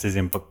your boxes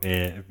in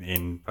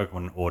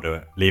Pokemon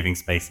order, leaving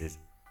spaces,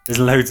 there's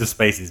loads of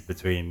spaces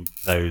between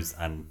those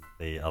and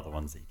the other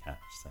ones that you catch.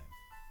 So,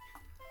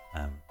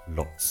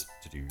 lots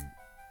to do.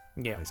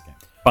 Yeah. This game.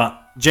 But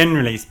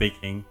generally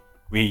speaking,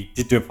 we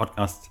did do a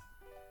podcast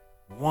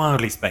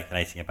wildly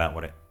speculating about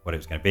what it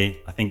was going to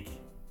be. I think,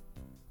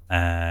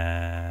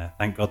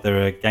 thank God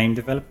there are game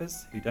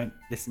developers who don't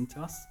listen to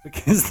us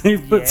because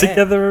they've put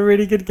together a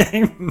really good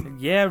game.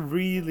 Yeah,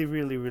 really,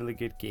 really, really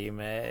good game.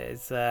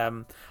 It's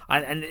and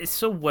it's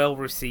so well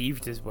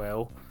received as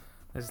well.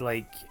 It's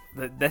like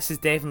this is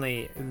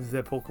definitely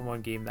the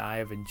Pokemon game that I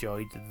have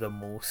enjoyed the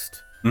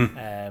most.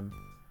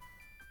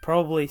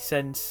 Probably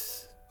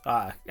since.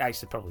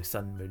 Actually, probably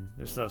Sun and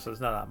Moon. So it's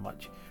not that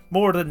much.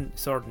 More than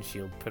Sword and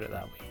Shield, put it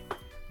that way.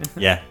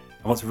 Yeah.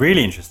 And what's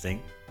really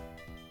interesting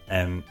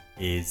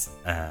is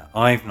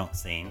I've not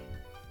seen,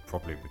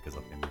 probably because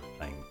I've been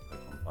playing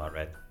Pokemon Fire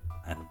Red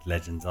and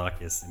Legends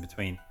Arceus in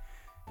between,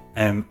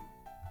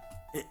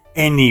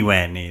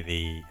 anywhere near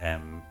the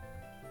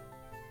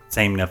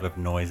same level of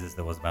noise as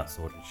there was about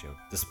Sword and Shield,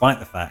 despite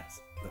the fact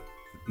that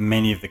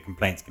many of the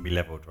complaints can be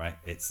leveled. Right?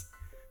 There's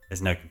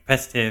no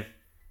competitive.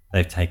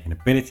 They've taken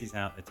abilities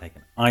out. They've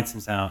taken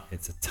items out.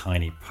 It's a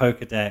tiny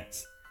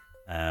Pokedex.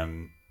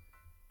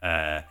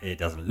 It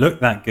doesn't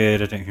look that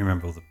good. I don't even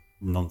remember all the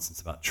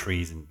nonsense about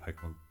trees in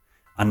Pokemon.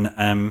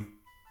 And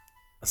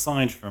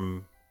aside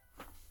from,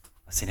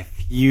 I've seen a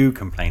few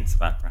complaints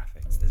about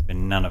graphics. There's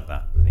been none of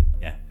that. I think,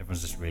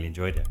 everyone's just really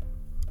enjoyed it.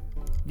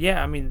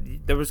 Yeah, I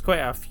mean, there was quite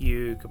a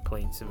few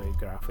complaints about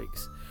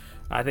graphics.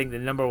 I think the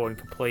number one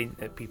complaint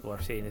that people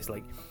are saying is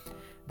like,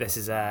 this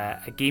is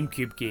a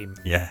GameCube game.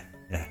 Yeah.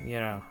 You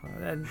know,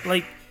 and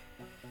like,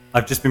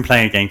 I've just been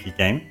playing a GameCube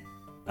game,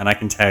 and I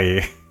can tell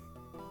you,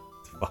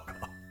 fuck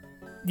off.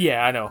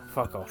 Yeah, I know,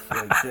 fuck off.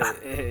 Like,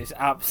 it is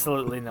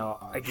absolutely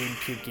not a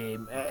GameCube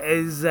game. It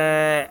is.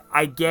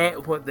 I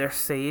get what they're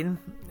saying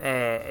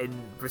in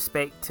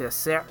respect to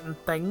certain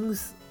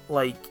things,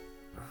 like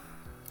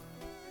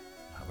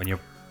when you're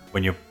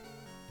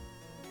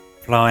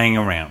flying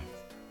around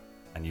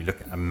and you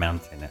look at a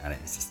mountain and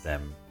it's just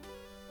a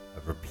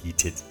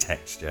repeated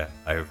texture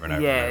over and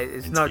over. Yeah,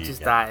 it's not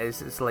just that.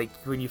 It's like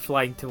when you're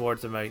flying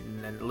towards a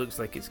mountain and it looks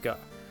like it's got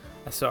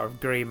a sort of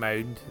grey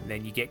mound, and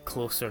then you get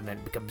closer and then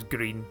it becomes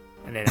green,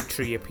 and then a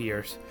tree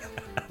appears.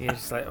 You're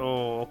just like,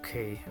 oh,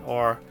 okay.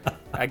 Or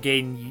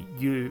again,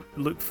 you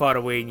look far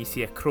away and you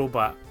see a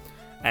Crobat,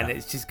 and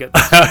it's just got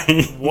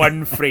this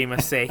 1 frame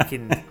a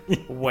second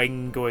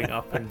wing going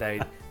up and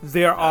down.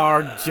 There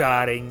are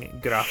jarring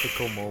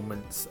graphical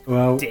moments.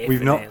 Well,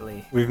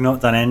 definitely. we've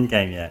not done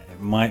Endgame yet. It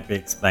might be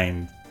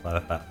explained by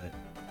the fact that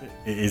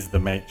it is the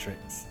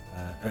Matrix.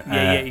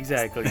 Yeah,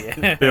 exactly.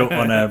 Yeah. built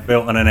on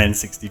an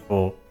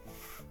N64.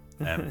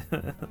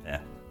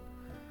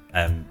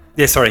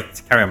 Sorry,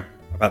 to carry on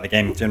about the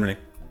game generally.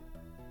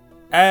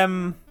 I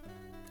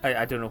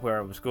don't know where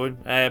I was going,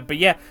 but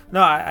yeah,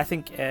 no, I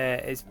think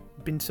it's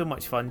been so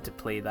much fun to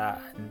play that,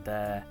 and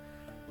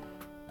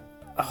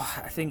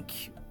I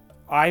think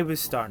I was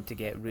starting to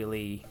get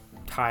really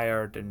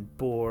tired and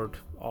bored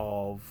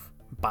of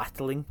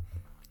battling.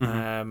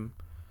 Mm-hmm.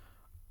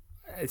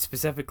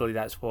 Specifically,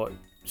 that's what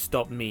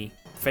stopped me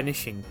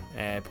finishing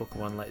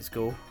Pokemon Let's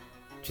Go,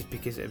 just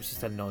because it was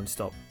just a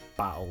non-stop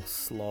battle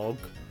slog,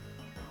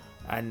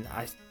 and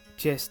I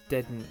just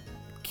didn't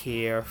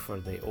care for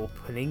the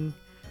opening.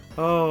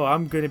 Oh,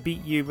 I'm gonna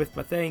beat you with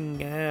my thing.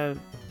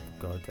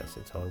 God, that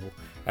sounds horrible.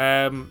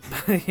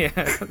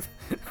 Yeah.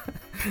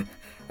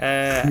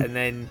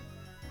 And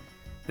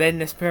then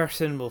this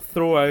person will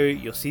throw out.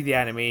 You'll see the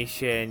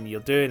animation.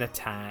 You'll do an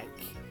attack,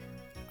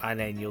 and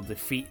then you'll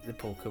defeat the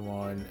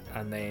Pokemon,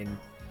 and then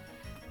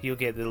you'll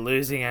get the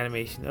losing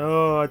animation.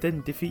 Oh, I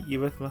didn't defeat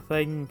you with my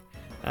thing.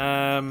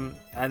 And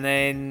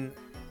then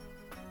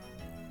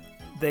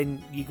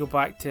you go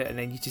back to it, and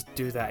then you just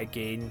do that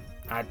again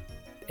ad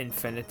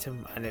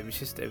infinitum, and it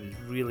was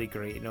really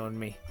grating on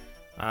me.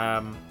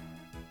 I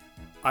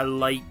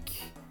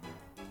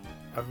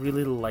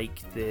really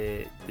like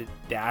the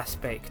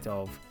aspect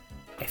of,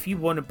 if you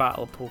want to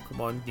battle a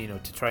Pokemon,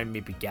 to try and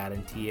maybe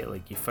guarantee it,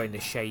 like you found a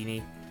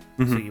shiny,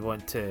 so you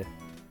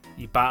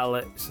battle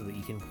it so that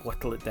you can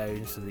whittle it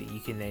down so that you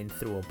can then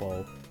throw a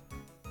ball.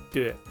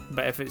 Do it.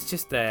 But if it's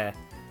just a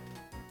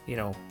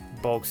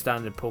bog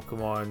standard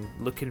Pokemon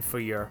looking for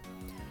your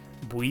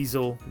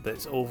Weasel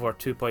that's over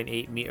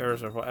 2.8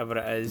 meters or whatever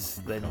it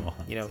is, then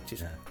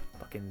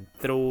fucking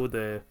throw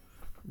the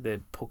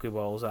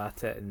Pokeballs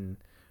at it and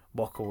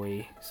walk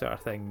away, sort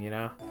of thing,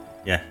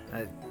 Yeah.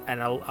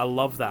 And I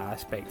love that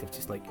aspect of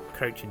just like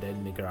crouching down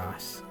in the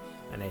grass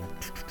and then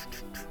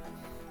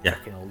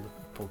fucking all the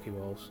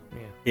Pokeballs.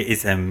 Yeah. It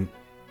is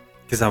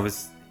because I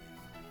was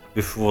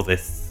before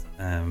this.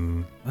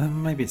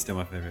 Maybe it's still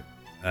my favorite.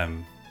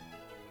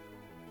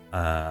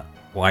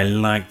 What I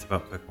liked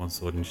about Pokemon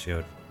Sword and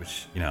Shield,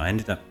 which I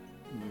ended up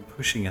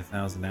pushing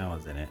 1,000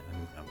 hours in it,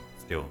 and I'm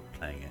still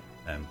playing it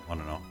on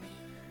and off,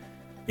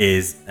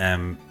 is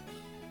I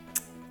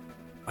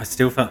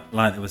still felt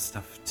like there was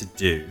stuff to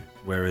do.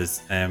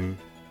 Whereas,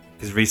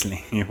 because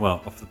recently,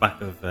 off the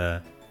back of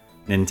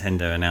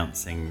Nintendo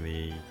announcing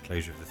the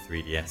closure of the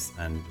 3DS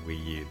and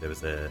Wii U, there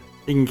was a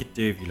thing you could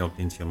do if you logged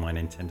into your My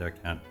Nintendo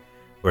account,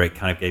 where it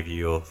kind of gave you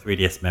your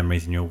 3DS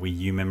memories and your Wii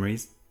U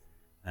memories,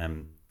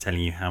 telling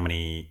you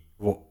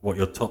what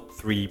your top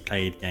 3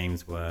 played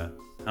games were,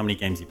 how many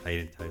games you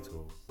played in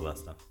total, all that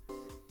stuff.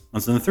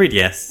 And so on the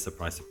 3DS,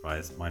 surprise,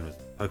 surprise, mine was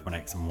Pokemon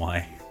X and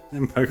Y,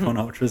 then Pokemon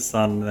Ultra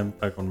Sun, then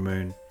Pokemon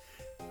Moon.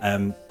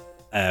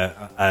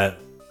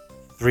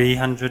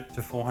 300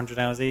 to 400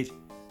 hours each.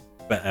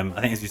 But I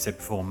think, as you said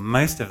before,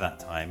 most of that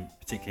time,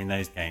 particularly in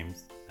those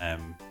games,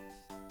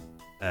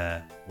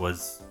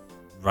 was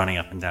running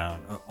up and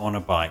down on a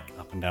bike,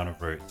 up and down a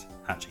route,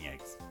 hatching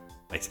eggs,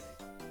 basically.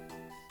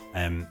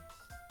 And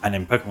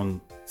then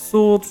Pokemon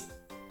Sword,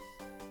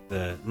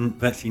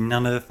 virtually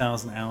none of the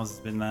 1,000 hours has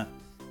been that.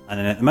 And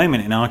then at the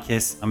moment in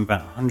Arceus, I'm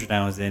about 100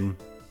 hours in.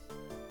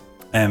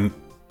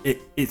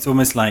 It's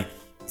almost like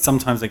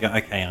sometimes I go,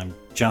 okay, I'm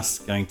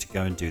just going to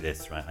go and do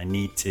this, right? I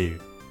need to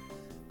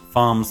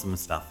farm some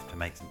stuff to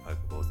make some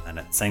Pokeballs, and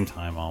at the same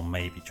time, I'll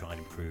maybe try and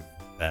improve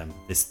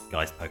this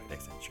guy's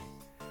Pokedex entry.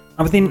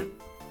 And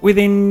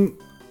within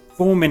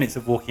 4 minutes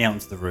of walking out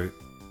into the route,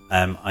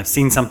 I've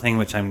seen something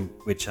which I'm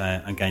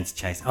going to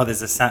chase. Oh,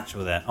 there's a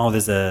satchel there. Oh,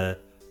 there's a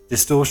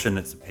distortion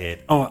that's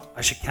appeared. Oh,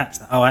 I should catch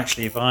that. Oh,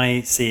 actually, if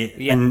I see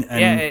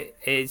it,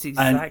 it's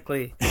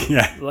exactly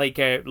like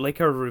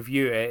a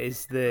review.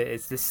 It's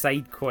the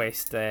side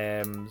quest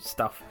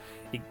stuff.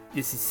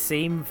 It's the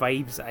same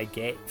vibes that I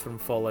get from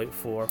Fallout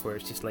 4, where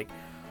it's just like,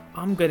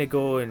 I'm gonna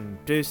go and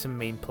do some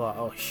main plot.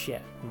 Oh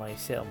shit, my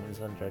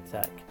settlement's under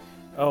attack.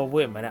 Oh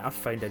wait a minute, I've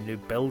found a new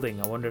building.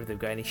 I wonder if they've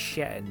got any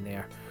shit in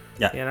there.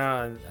 Yeah, you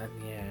know, and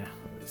yeah,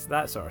 it's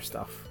that sort of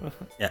stuff.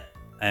 Yeah.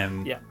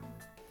 And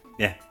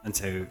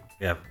so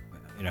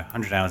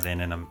 100 hours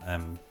in, and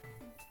I'm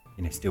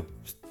still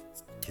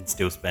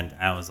spend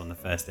hours on the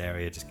first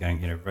area, just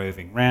going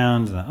roving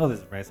around. And oh,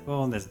 there's a rare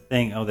spawn. There's a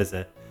thing. Oh,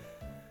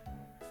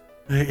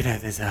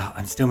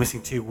 I'm still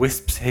missing 2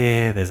 wisps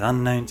here. There's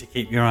unknown to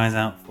keep your eyes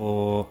out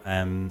for.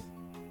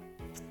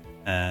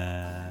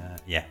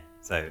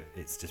 So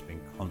it's just been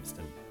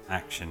constant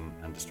action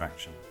and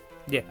distraction.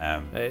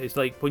 Yeah, it's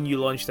like when you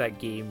launch that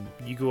game,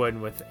 you go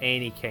in with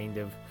any kind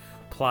of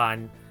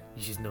plan,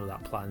 you just know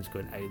that plan's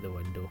going out the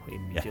window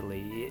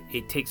immediately. Yeah.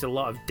 It takes a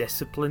lot of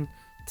discipline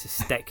to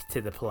stick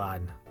to the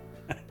plan,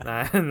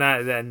 and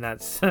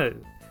that's a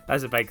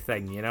big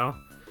thing,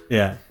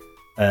 Yeah,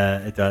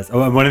 it does.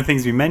 Oh, and one of the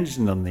things we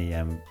mentioned on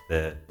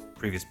the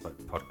previous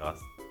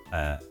podcast,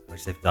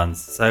 which they've done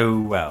so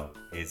well,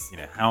 is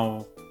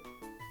how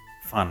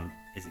fun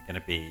is it going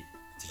to be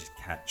to just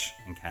catch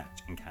and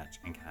catch and catch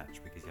and catch,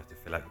 because you have to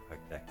fill out your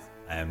Pokedex.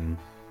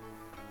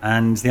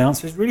 And the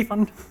answer is really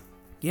fun.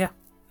 Yeah.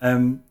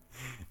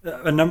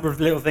 A number of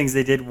little things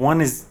they did. One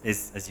is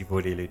as you've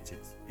already alluded to,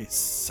 it's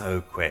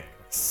so quick.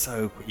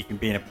 You can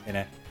be in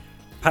a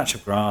patch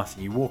of grass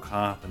and you walk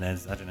up and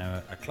there's,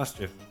 a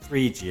cluster of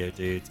 3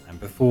 Geodudes, and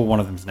before one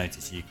of them's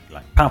noticed you,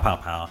 can pow, pow,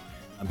 pow.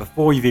 And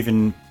before you've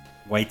even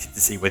waited to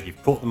see whether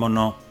you've caught them or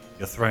not,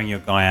 you're throwing your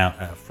guy out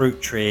at a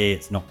fruit tree.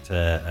 It's knocked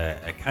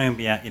a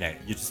Combee out. You're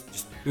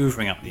just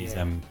hoovering up these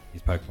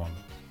Pokemon.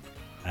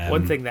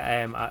 One thing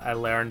that I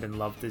learned and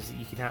loved is that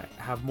you can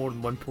have more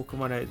than one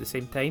Pokemon out at the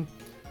same time.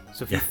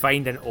 So if you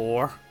find an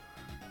ore,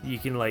 you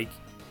can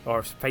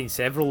or find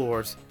several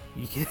ores,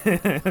 you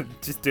can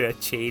just do a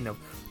chain of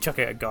chuck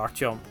out a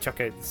Garchomp, chuck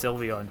out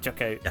Sylveon,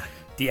 chuck out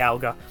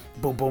Dialga,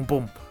 boom, boom,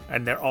 boom,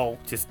 and they're all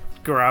just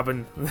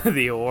grabbing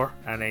the ore,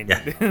 and then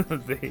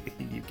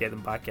you get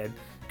them back in.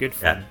 Good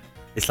fun. Yeah.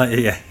 It's like,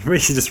 really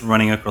just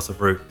running across a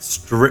route,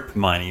 strip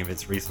mining of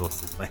its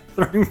resources by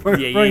throwing a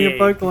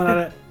Pokemon at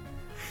it.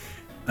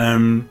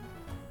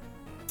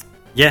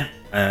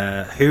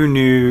 Who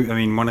knew? I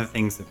mean, one of the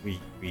things that we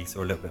saw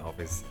a little bit of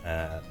is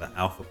the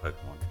alpha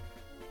Pokemon.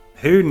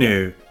 Who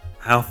knew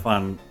how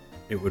fun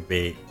it would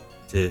be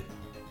to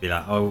be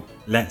like, oh,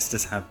 let's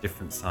just have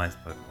different sized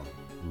Pokemon.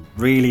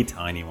 Really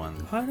tiny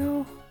ones. I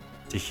know.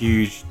 To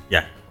huge,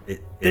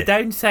 The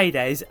downside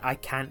is I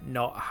can't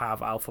not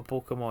have alpha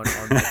Pokemon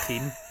on my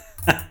team.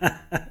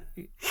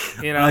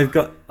 I've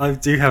got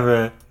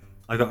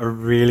a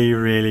really,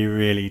 really,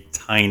 really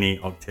tiny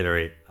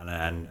Octillery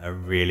and a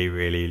really,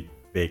 really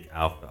big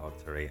alpha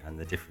Octillery, and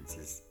the difference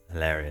is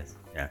hilarious.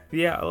 Yeah.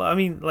 Yeah, I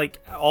mean,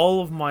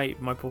 all of my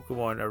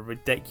Pokemon are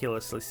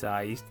ridiculously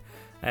sized,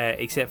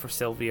 except for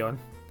Sylveon.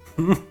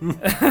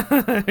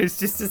 It's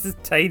just a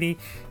tiny,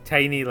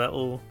 tiny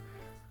little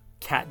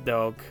cat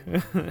dog.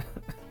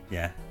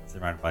 Yeah,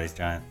 surrounded by these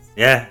giants.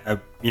 Yeah,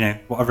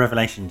 what a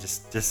revelation!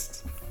 Just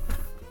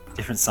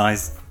different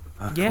size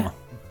Pokemon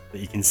that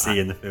you can see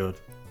in the field.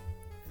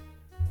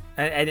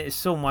 And it's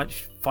so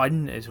much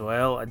fun as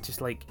well, and just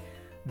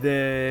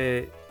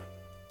that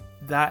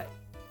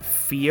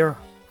fear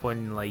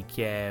when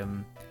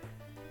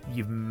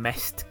you've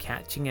missed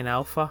catching an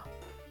alpha,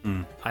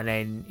 and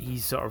then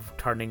he's sort of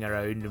turning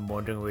around and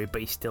wandering away, but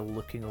he's still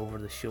looking over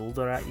the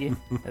shoulder at you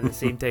at the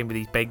same time with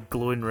these big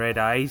glowing red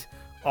eyes.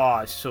 Oh,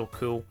 it's so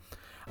cool.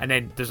 And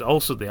then there's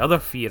also the other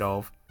fear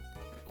of,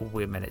 oh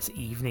wait a minute, it's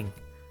evening.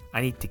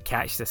 I need to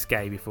catch this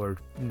guy before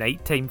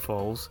nighttime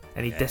falls,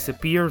 and he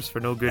disappears for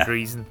no good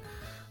reason.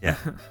 Yeah.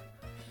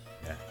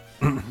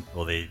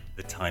 Or the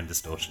time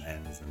distortion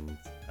ends and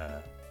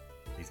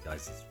these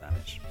guys just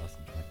vanish or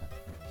something like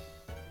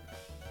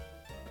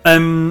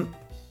that.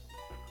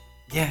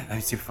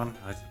 It's super fun.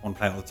 I just want to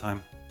play it all the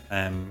time.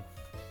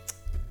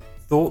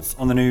 Thoughts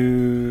on the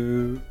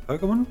new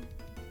Pokemon?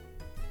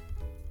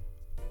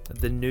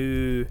 The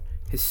new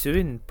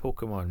Hisuian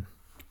Pokemon.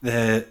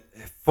 The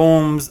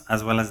forms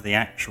as well as the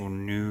actual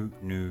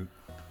new.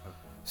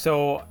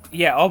 So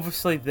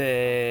obviously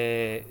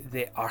the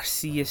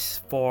Arceus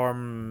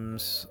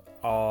forms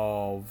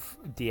of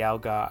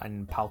Dialga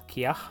and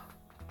Palkia.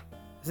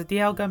 Is it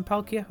Dialga and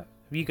Palkia? Have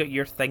you got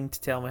your thing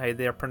to tell me how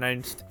they're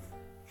pronounced?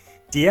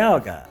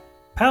 Dialga,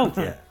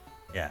 Palkia.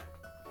 Yeah.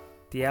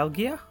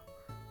 Dialga.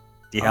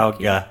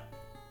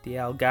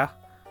 Dialga,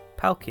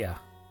 Palkia.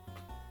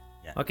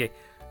 Yeah. Okay.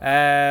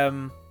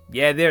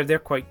 They're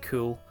quite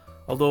cool.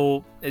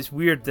 Although it's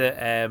weird that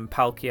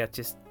Palkia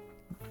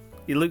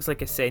he looks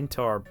like a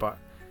centaur, but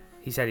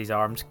he's had his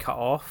arms cut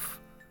off.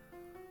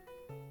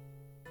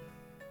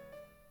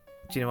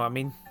 Do you know what I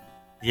mean?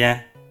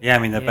 Yeah. I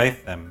mean, they're Yeah.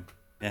 both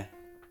yeah.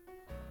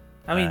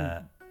 I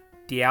mean,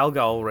 Dialga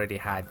already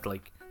had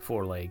like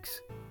 4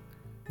 legs.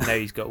 Now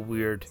he's got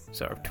weird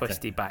sort of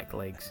twisty back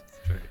legs.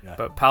 True, yeah.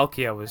 But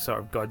Palkia was sort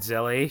of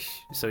Godzilla-ish,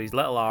 so his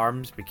little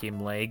arms became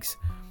legs,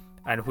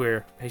 and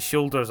where his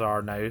shoulders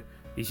are now,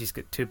 he's just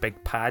got 2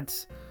 big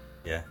pads.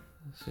 Yeah.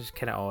 So it's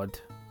kind of odd.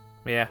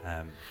 Yeah.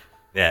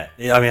 Yeah.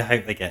 I mean, I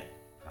hope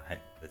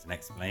there's an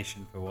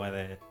explanation for why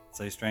they're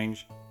so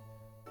strange.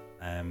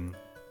 I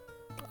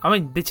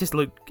mean, they just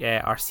look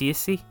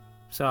Arceus-y,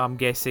 so I'm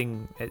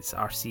guessing it's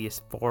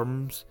Arceus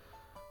forms,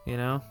 you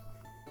know?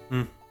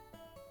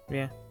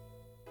 Yeah.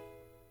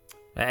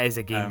 It is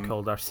a game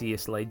called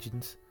Arceus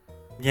Legends.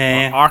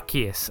 Yeah.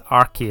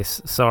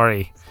 Arceus,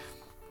 sorry.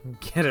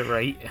 Get it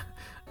right.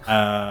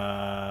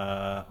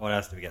 What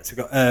else did we get? So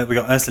we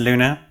got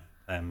Ursaluna.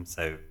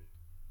 So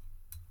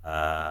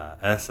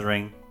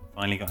Ursaring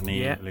finally got an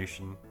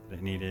evolution that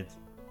it needed.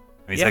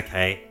 I mean, it's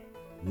okay.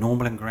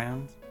 Normal and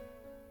ground.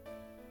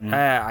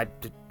 I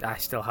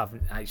still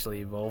haven't actually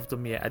evolved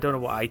them yet. I don't know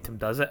what item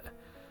does it.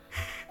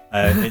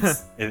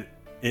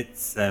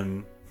 It's I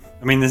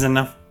mean, there's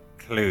enough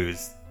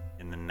clues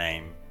in the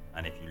name,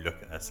 and if you look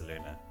at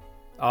Ursaluna.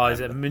 Oh,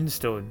 is it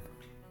Moonstone?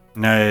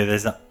 No,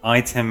 there's an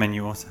item, and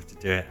you also have to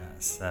do it at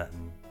a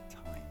certain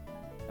time.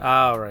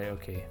 Oh, right,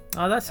 okay.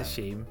 Oh, that's a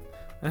shame.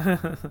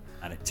 And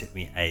it took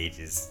me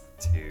ages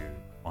to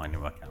finally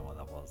work out what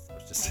that was. I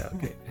was just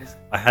okay.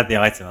 I had the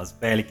item. I was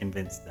fairly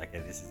convinced. Okay,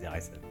 this is the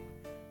item.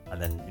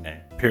 And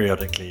then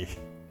periodically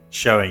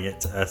showing it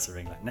to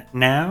Ursaring. Like,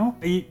 now?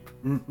 Are you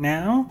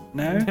now?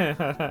 No.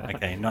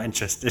 Okay, not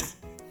interested.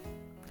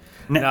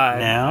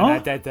 Now? I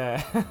did.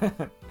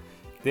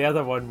 The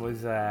other one was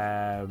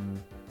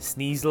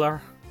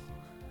Sneasler.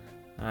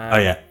 Oh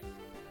yeah.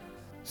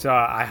 So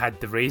I had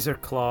the Razor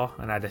Claw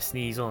and I had a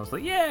Sneasel, and I was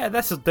like, yeah,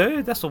 this'll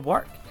do, this'll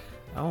work.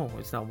 Oh,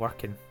 it's not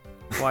working.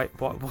 Why?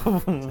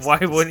 Why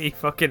won't he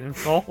fucking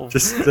evolve?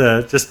 Just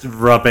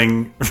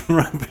rubbing a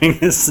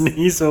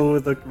Sneasel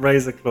with a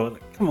Razor Claw.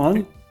 Like, come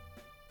on,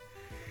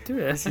 do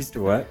it. This used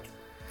to work.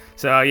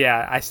 So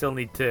yeah, I still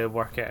need to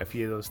work out a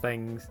few of those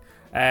things.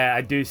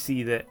 I do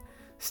see that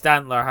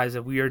Stantler has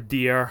a weird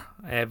deer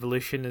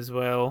evolution as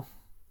well.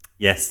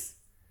 Yes.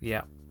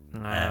 Yeah.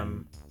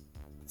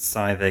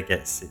 Scyther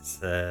gets its.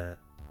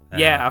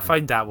 Yeah, I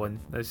found that one.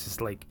 It's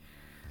just like,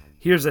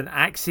 here's an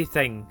Axie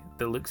thing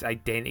that looks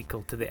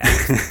identical to the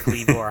axe that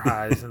Cleavor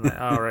has, and like,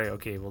 oh right,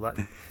 okay, well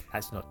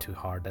that's not too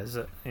hard, is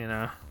it? You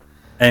know.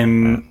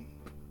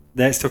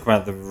 Let's talk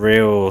about the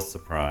real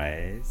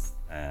surprise.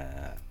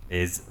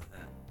 Is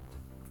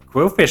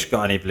Quillfish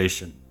got an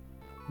evolution?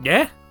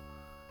 Yeah.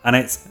 And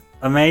it's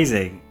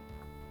amazing.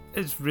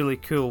 It's really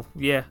cool.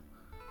 Yeah.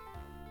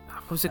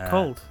 What's it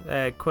called?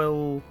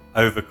 Quill.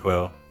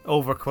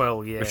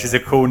 Overquill, yeah. Which is a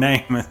cool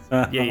name as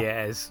well. Yeah,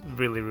 it is.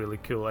 Really, really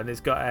cool. And it's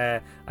got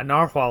a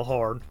narwhal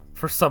horn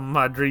for some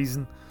mad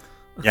reason.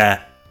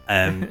 Yeah.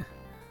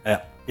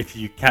 If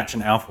you catch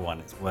an alpha one,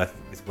 it's worth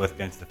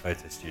going to the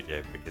photo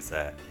studio because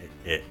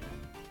it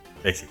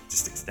basically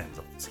just extends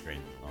off the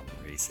screen. You can't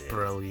really see it.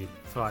 Brilliant.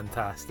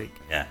 Fantastic.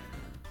 Yeah.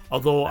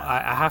 Although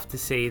I have to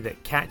say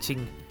that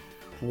catching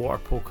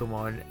water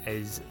Pokemon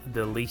is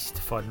the least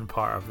fun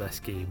part of this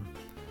game.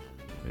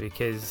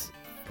 Because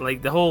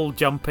like the whole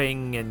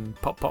jumping and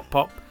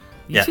pop,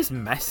 you just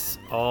miss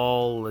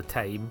all the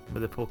time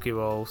with the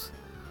Pokeballs,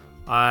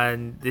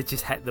 and they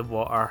just hit the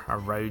water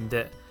around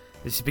it.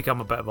 It's just become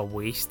a bit of a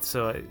waste.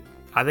 So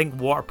I think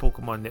water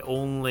Pokemon, the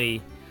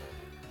only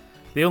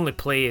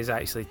play is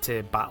actually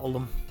to battle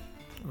them,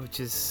 which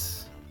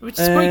is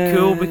quite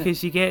cool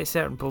because you get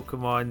certain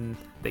Pokemon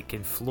that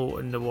can float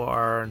in the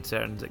water and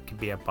certain that can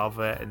be above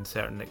it and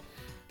certain that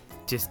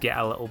just get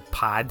a little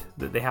pad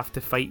that they have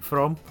to fight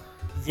from.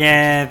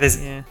 Yeah,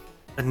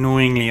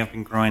 annoyingly I've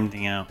been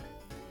grinding out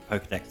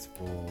Pokedex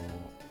for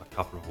a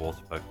couple of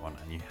water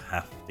Pokemon and you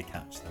have to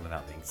catch them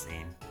without being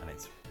seen, and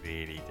it's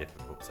really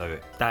difficult. So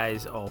that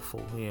is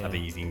awful. Yeah, I've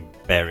been using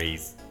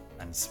berries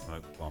and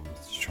smoke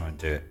bombs to try and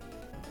do it.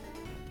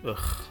 Ugh.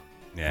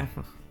 Yeah.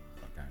 Not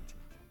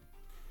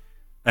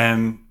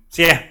guaranteed.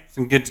 So yeah,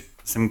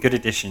 some good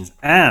additions,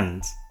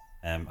 and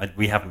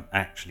we haven't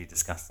actually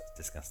discussed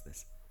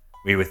this.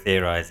 We were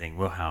theorizing,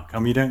 well, how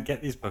come you don't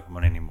get these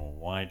Pokemon anymore?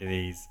 Why do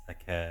these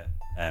occur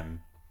in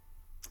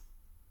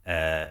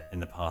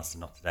the past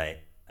and not today?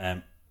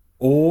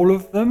 All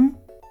of them,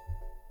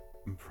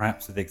 and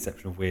perhaps with the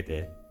exception of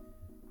Weirdeer,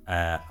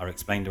 are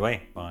explained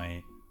away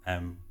by,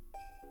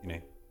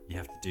 you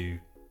have to do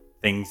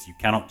things you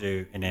cannot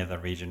do in any other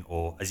region,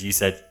 or, as you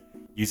said,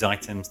 use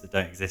items that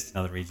don't exist in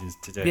other regions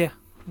to do it.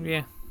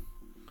 Yeah.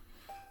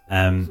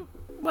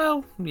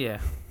 Well, yeah.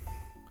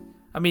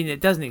 I mean, it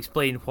doesn't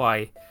explain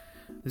why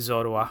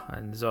Zorua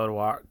and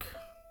Zoroark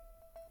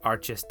are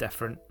just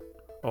different,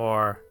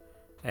 or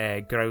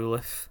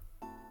Growlithe.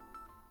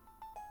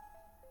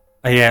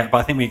 Yeah, but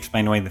I think we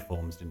explained away the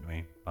forms, didn't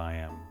we?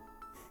 By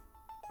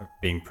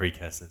being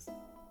precursors.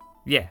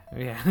 Yeah.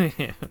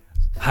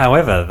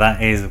 However,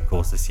 that is, of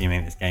course,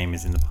 assuming this game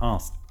is in the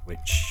past,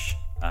 which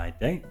I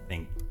don't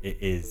think it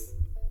is.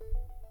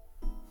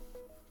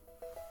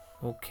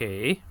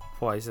 Okay,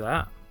 why is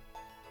that?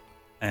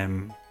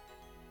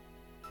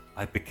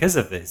 Because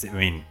of this, I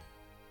mean,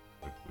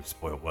 we've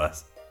spoiled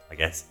worse, I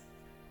guess.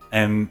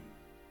 I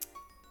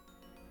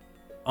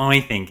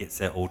think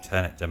it's an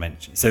alternate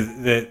dimension. So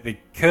the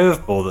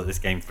curveball that this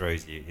game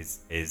throws you is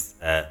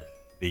the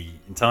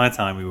entire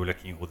time we were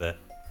looking at all the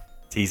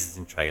teasers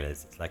and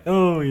trailers. It's like,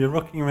 oh, you're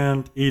rocking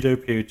around Edo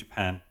period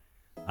Japan,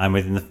 and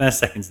within the first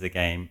seconds of the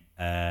game,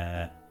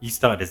 you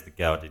started as the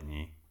girl, didn't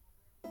you?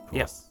 Of course.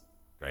 Yep.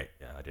 Great.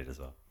 Yeah, I did as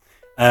well.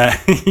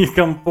 You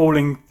come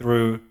falling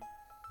through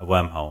a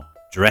wormhole,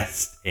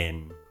 dressed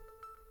in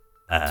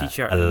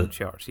T-shirt and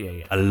shorts.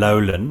 Yeah. a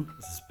Lolan.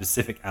 It's a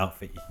specific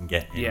outfit you can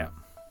get in. Yeah.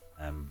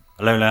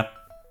 Alola.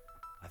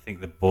 I think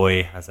the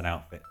boy has an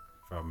outfit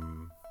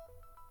from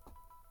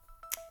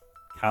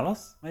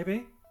Kalos,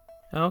 maybe.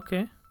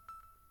 Okay.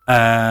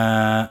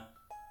 So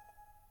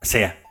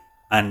yeah,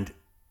 and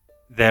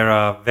there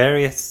are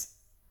various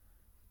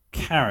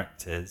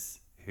characters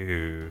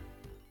who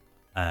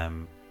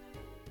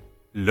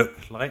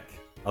look like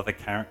other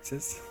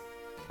characters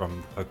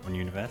from the Pokemon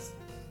universe.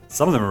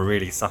 Some of them are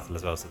really subtle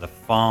as well. So the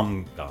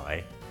farm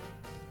guy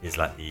is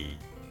like the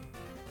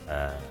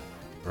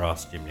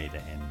grass gym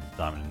leader in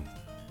Diamond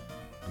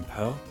and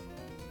Pearl.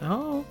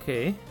 Oh,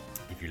 okay.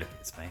 If you look at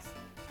his face.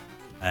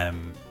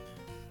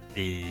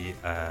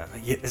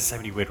 There's so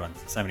many weird ones.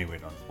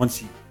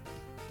 Once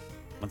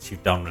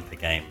you've done with the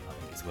game, I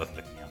think it's worth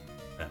looking up.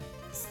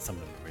 Some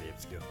of them are really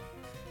obscure.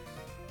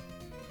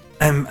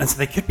 And so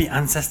they could be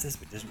ancestors,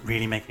 but it doesn't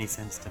really make any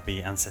sense to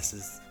be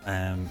ancestors.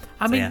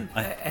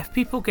 If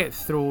people get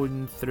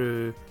thrown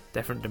through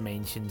different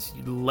dimensions,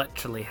 you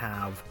literally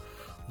have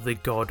the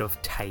god of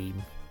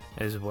time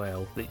as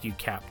well that you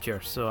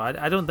capture. So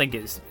I don't think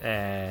it's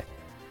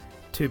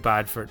too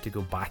bad for it to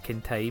go back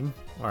in time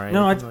or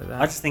anything like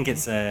that. I just think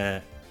it's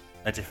a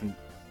different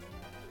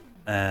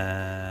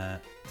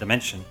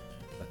dimension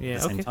at the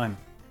same time.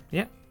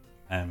 Yeah.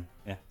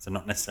 So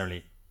not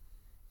necessarily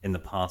in the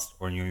past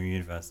or in your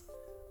universe.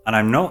 And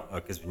I'm not,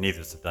 because neither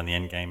of us have done the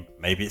end game.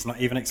 Maybe it's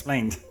not even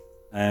explained.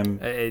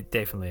 It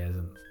definitely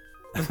isn't.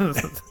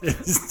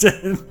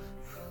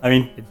 I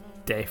mean, it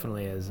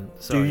definitely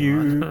isn't. Sorry, do you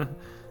man.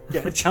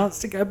 get a chance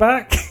to go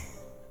back?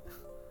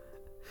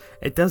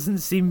 It doesn't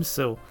seem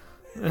so.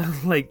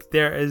 Like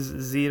there is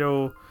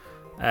zero,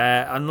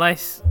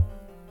 unless.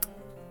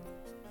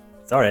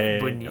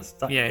 Sorry, when you're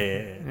stuck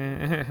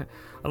here.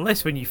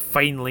 Unless when you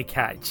finally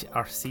catch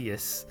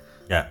Arceus.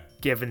 Yeah.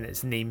 Given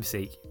its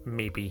namesake,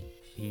 maybe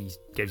he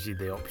gives you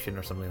the option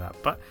or something like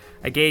that. But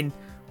again,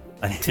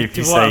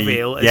 to what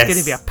avail? It's going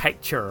to be a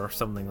picture or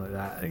something like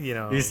that. You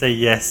know. If you say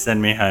yes,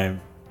 send me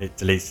home. It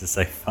deletes the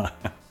save file.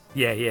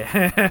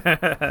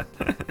 Yeah.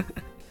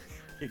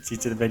 Kicks you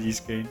to the menu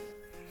screen.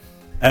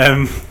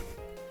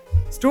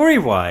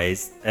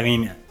 Story-wise, I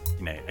mean,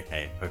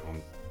 okay,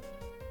 Pokemon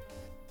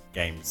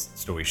games,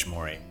 story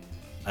schmory.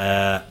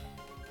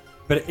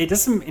 But it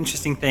does some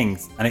interesting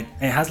things, and it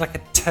has like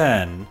a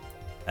turn,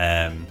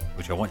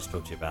 which I want to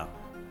talk to you about.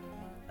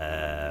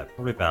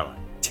 Probably about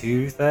like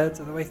 2/3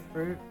 of the way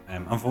through.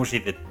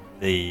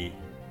 Unfortunately,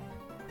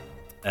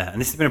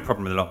 and this has been a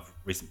problem with a lot of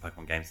recent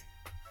Pokemon games,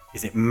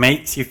 is it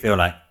makes you feel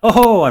like,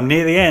 oh, I'm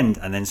near the end,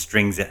 and then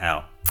strings it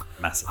out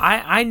massively.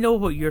 I know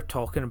what you're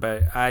talking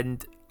about,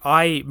 and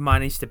I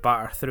managed to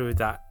batter through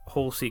that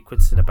whole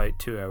sequence in about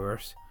 2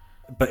 hours.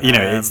 But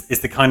it's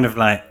the kind of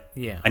like,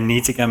 yeah, I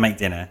need to go make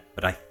dinner,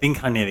 but I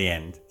think I'm near the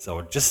end, so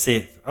I'll just see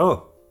it.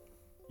 Oh,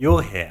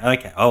 you're here.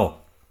 Okay. Oh,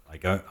 I'm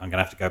gonna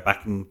have to go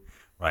back and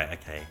right.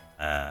 Okay.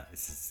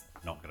 This is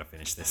not gonna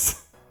finish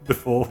this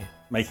before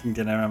making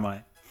dinner, am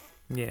I?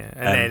 Yeah,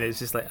 and then it's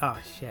just like, oh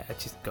shit, I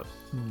just got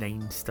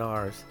 9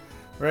 stars.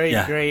 Right,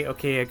 yeah. Great.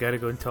 Okay, I gotta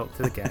go and talk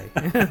to the guy.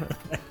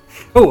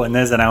 Oh, and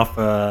there's an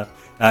alpha.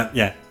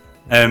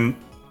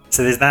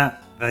 So there's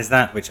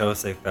that, which I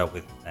also felt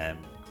with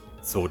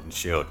Sword and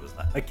Shield was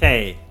like,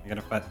 okay, I'm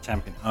gonna fight the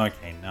champion. Oh,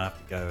 okay, now I have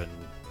to go and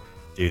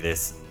do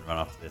this and run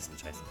after this and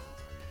chase it.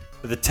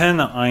 But the turn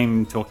that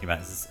I'm talking about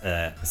is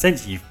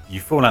essentially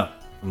you fall out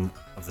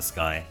of the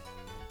sky.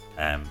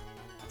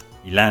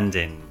 You land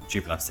in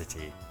Jubilee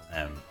City.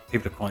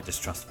 People are quite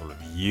distrustful of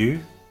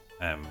you.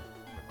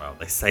 Well,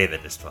 they say they're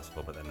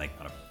distrustful, but then they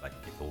kind of like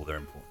give all their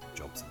important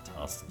jobs and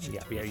tasks and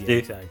shit. Yeah,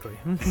 exactly.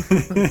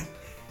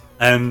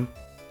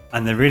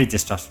 And they're really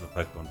distrustful of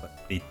Pokemon.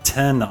 But the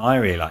turn that I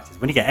really liked is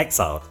when you get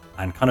exiled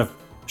and kind of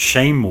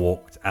shame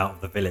walked out of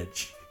the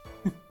village.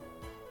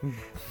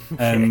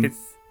 Yes.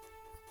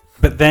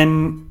 But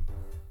then,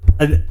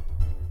 and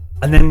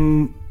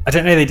then I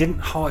don't know. They didn't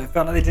hold. It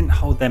felt like they didn't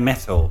hold their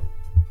mettle.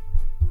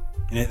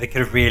 They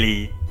could have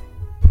really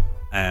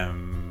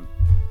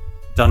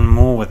done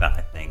more with that,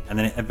 I think. And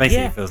then it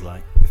basically feels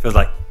like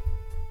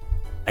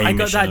I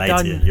got that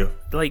later, done.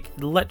 Like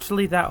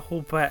literally that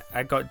whole bit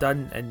I got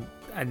done in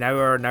an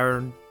hour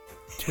and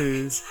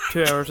 2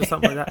 hours or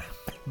something like that.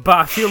 But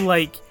I feel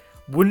like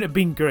wouldn't it have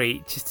been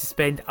great just to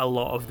spend a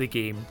lot of the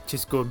game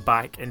just going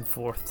back and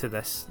forth to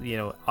this,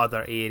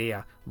 other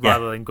area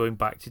rather than going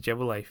back to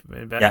Jibberlife?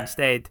 But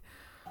instead,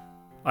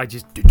 I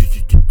just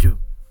do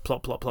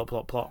plot, plot, plot,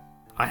 plot, plot.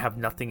 I have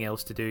nothing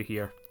else to do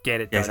here.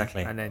 Get it done.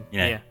 Exactly. And then,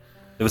 there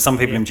were some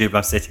people in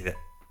Jubilee City that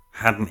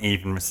hadn't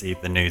even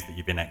received the news that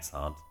you've been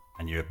exiled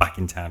and you were back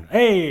in town.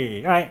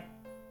 Hey, right.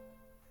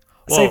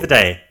 Save the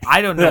day.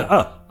 I don't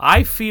know.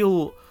 I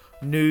feel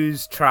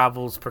news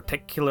travels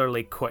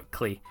particularly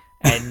quickly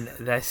in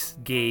this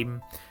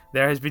game.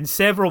 There has been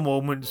several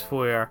moments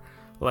where,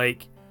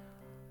 like,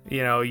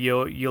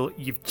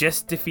 you've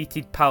just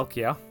defeated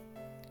Palkia.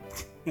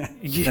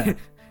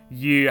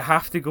 You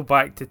have to go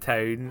back to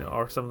town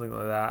or something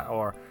like that,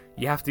 or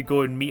you have to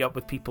go and meet up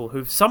with people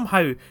who've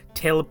somehow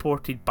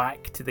teleported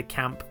back to the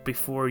camp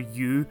before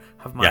you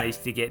have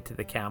managed to get to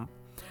the camp.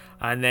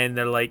 And then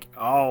they're like,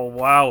 oh,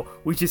 wow,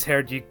 we just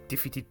heard you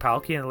defeated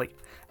Palkia. And like,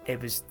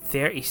 it was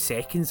 30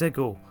 seconds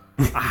ago.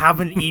 I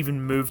haven't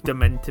even moved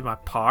them into my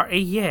party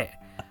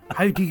yet.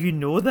 How do you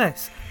know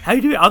this? How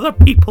do other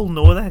people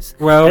know this?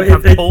 Well,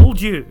 I've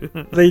told you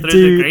they through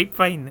do, the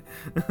grapevine.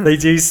 They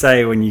do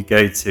say when you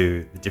go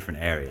to the different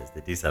areas,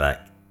 they do say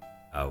like,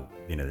 oh,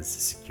 there's a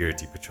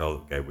security patrol that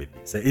will go with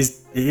you. So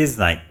it is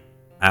like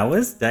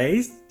hours,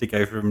 days to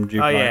go from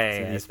Jubilee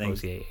to these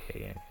things.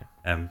 Yeah.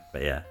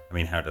 But yeah, I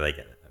mean, how do they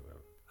get it?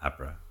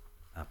 Abra.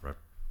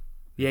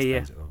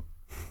 Yeah.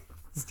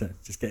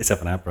 Just get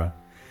yourself an Abra.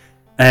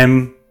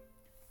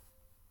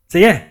 So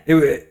yeah,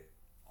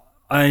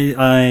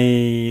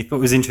 I thought it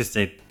was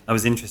interesting. I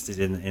was interested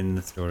in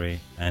the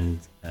story and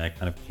kind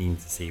of keen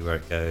to see where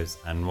it goes.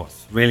 And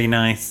what's really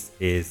nice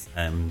is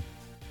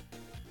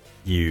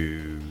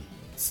you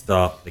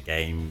start the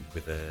game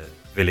with a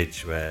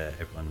village where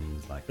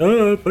everyone's like,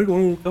 "Oh,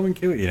 Pokemon, come and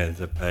kill it." There's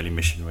an early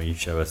mission where you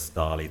show a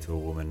Starly to a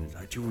woman.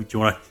 Like, do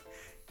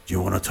you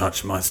want to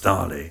touch my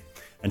Starly?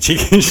 And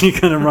she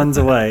kind of runs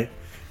away.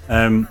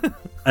 And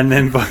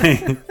then by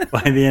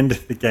the end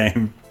of the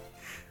game,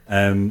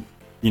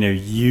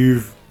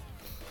 you've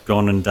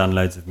gone and done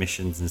loads of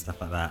missions and stuff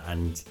like that,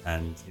 and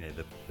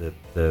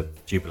the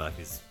Jubilife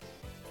is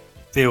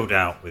filled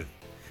out with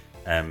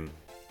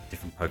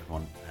different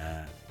Pokemon.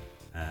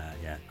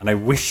 And I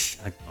wish,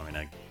 I don't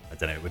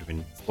know, it would have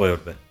been spoiled,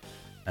 but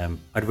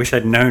I'd wish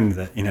I'd known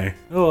that,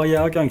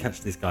 I'll go and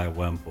catch this guy a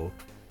Wurmple,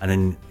 and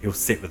then he'll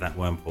sit with that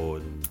Wurmple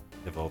and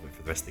evolve it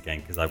for the rest of the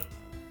game, because it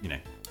would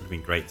have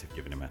been great to have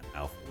given him an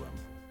Alpha Wurmple.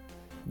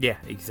 Yeah,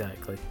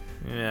 exactly.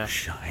 Yeah.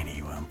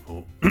 Shiny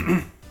Wurmple.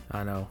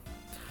 I know.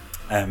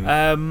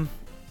 Um,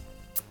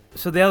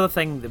 So the other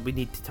thing that we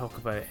need to talk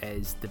about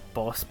is the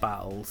boss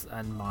battles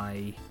and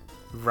my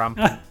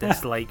rampant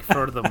dislike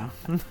for them.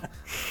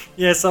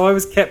 Yeah, so I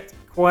was kept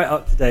quite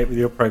up to date with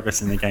your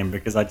progress in the game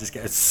because I just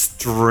get a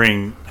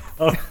string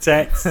of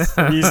texts.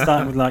 You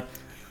start with like,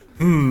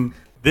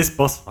 this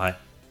boss fight.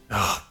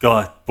 Oh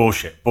god,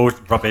 bullshit,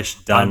 rubbish,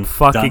 done. I'm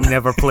fucking done.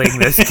 never playing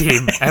this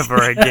game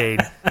ever again.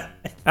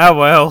 Ah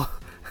well.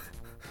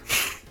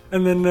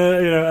 And then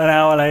an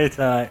hour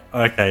later,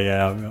 like, okay,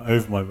 yeah, I'm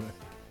over my.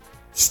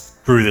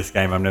 Screw this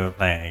game. I'm never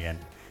playing it again.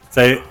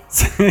 So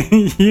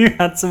you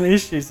had some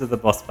issues with the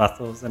boss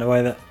battles in a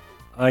way that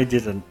I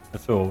didn't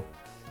at all.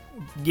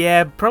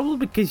 Yeah, probably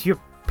because you're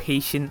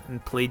patient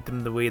and played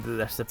them the way that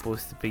they're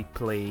supposed to be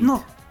played.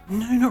 No,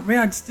 not really.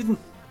 I just didn't.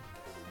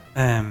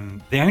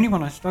 The only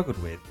one I struggled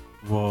with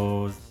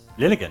was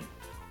Lilligant,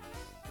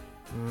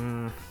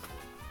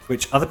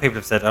 which other people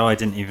have said, "Oh, I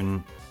didn't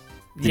even."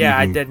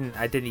 I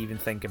didn't even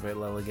think about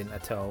Lilligant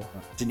at all.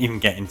 Didn't even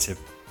get into.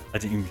 I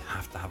didn't even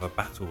have to have a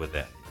battle with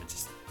it. I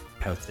just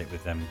pelted it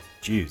with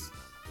Jews.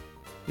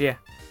 Yeah.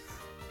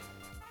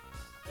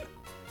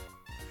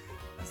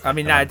 I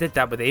mean, I did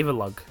that with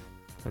Avalugg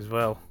as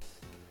well.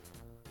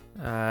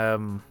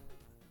 And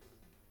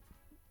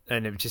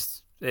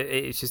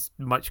it's just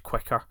much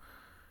quicker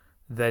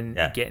than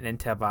getting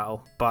into a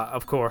battle. But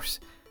of course,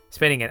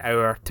 spending an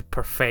hour to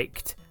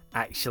perfect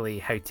actually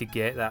how to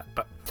get that.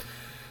 But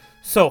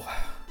so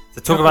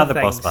talk about the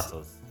boss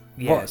battles.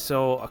 Yeah,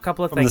 so a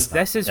couple of things.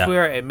 This is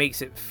where it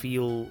makes it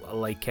feel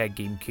like a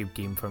GameCube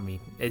game for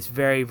me. It's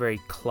very, very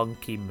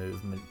clunky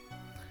movement.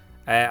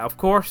 Of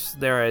course,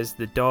 there is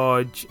the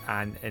dodge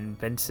and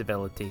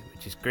invincibility,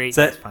 which is great.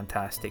 That's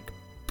fantastic.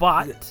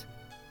 But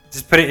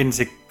just put it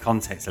into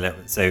context a little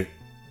bit. So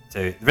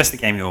the rest of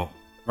the game, you're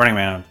running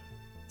around,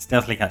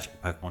 stealthily catching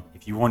Pokemon.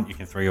 If you want, you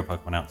can throw your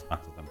Pokemon out to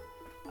battle them.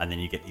 And then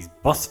you get these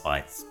boss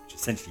fights, which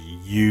is essentially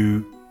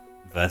you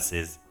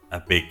versus a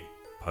big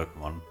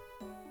Pokemon.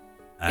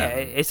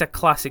 It's a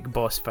classic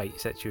boss fight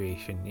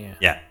situation, yeah.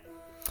 Yeah.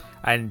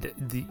 And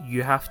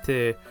you have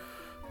to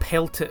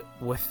pelt it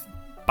with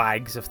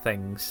bags of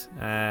things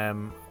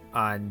and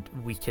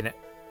weaken it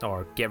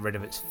or get rid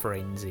of its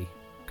frenzy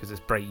because it's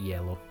bright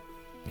yellow.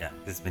 Yeah,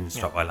 it's been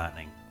struck by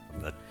lightning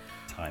from the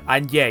time.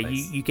 And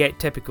you get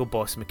typical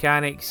boss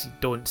mechanics. You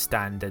don't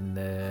stand in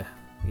the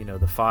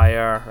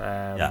fire.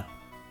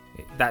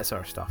 That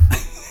sort of stuff.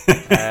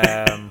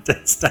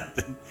 Don't stand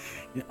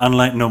in,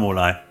 unlike normal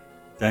life.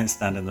 Don't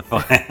stand in the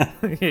fire.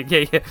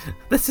 yeah.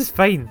 This is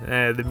fine.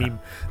 The meme.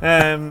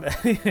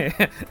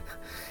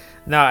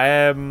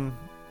 No.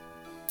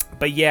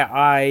 But yeah,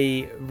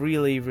 I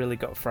really, really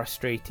got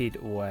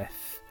frustrated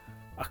with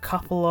a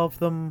couple of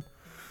them.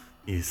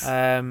 Yes.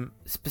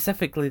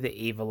 Specifically the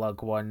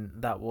Avalug one.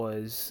 That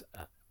was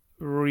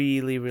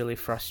really, really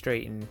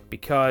frustrating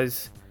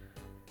because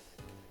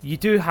you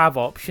do have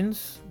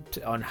options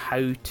on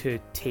how to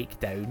take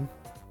down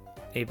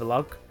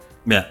Avalug.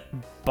 Yeah.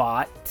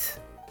 But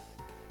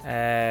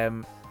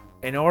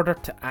in order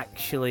to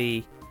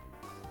actually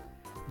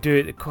do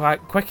it the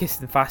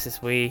quickest and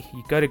fastest way,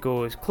 you got to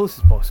go as close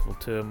as possible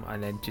to him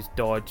and then just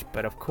dodge.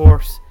 But of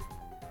course,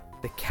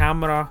 the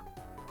camera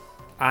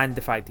and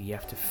the fact that you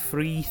have to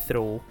free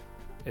throw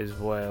as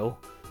well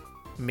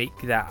make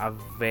that a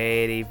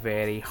very,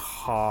 very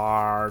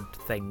hard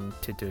thing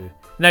to do.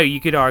 Now,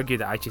 you could argue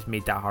that I just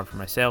made that hard for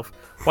myself.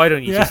 Why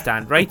don't you just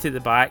stand right at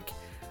the back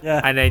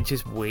and then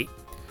just wait?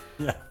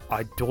 Yeah.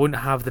 I don't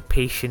have the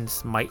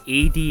patience. My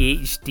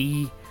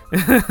ADHD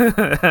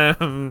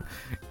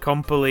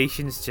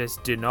compilations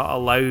just do not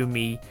allow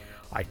me.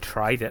 I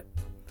tried it.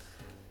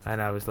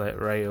 And I was like,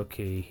 right,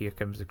 okay, here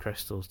comes the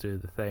crystals, do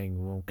the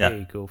thing.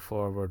 Okay, go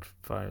forward.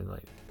 Fine.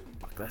 Like,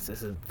 fuck, this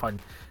isn't fun.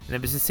 And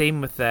it was the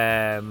same with,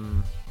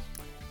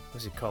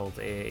 what's it called?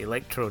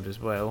 Electrode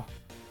as well.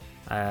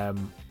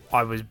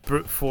 I was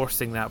brute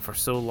forcing that for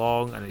so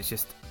long, and it's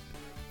just,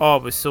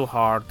 it was so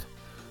hard.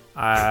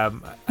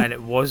 And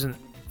it wasn't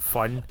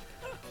fun.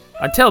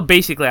 Until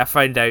basically I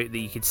found out that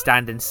you could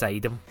stand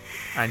inside him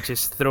and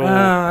just throw.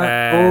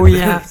 All you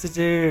have to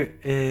do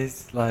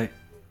is like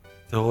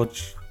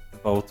dodge the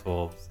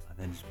Voltorbs and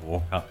then just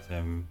walk up to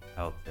him,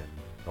 help him,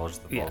 dodge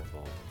the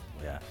Voltorb.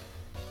 Yeah.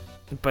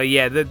 But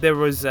yeah, there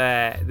was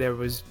a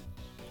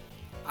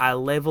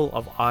level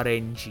of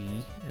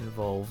RNG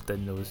involved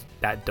in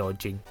that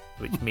dodging,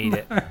 which made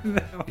it.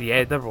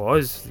 Yeah, there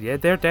was. Yeah,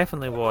 there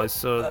definitely was.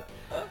 So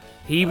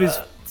he was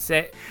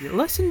set.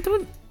 Listen,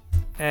 don't.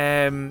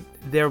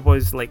 There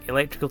was like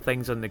electrical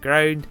things on the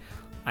ground,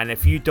 and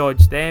if you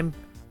dodged them,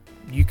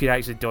 you could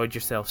actually dodge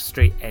yourself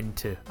straight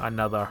into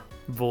another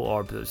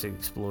Voltorb that was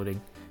exploding,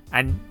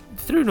 and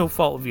through no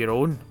fault of your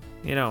own,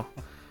 you know.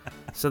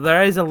 So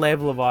there is a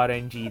level of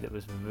RNG that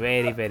was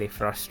very, very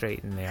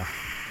frustrating there.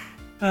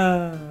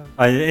 I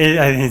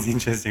think it's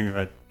interesting we've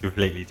had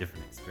completely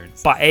different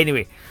experiences. But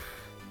anyway,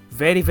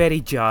 very,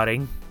 very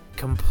jarring,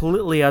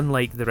 completely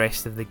unlike the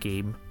rest of the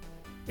game,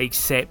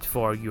 except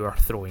for you are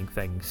throwing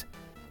things.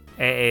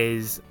 It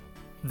is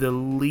the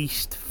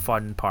least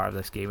fun part of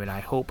this game, and I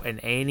hope in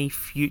any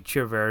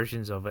future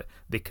versions of it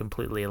they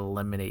completely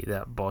eliminate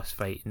that boss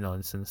fight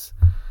nonsense.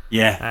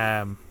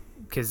 Yeah.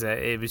 Because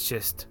it was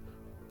just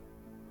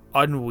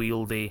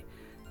unwieldy.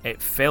 It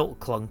felt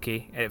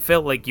clunky. It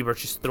felt like you were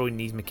just throwing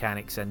these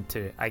mechanics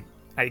into a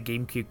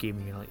GameCube game,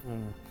 and you're like,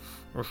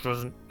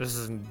 this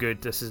isn't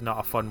good. This is not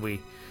a fun way,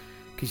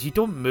 because you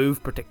don't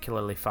move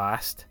particularly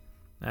fast,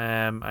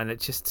 and it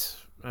just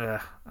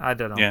I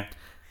don't know. Yeah.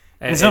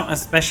 It's not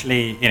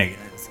especially,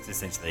 it's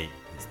essentially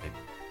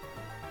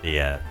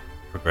the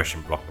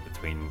progression blocker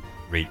between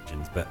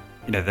regions, but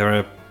there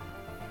are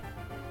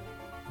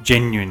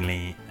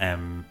genuinely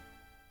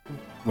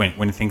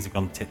when things have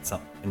gone tits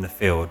up in the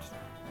field,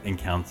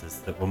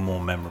 encounters that were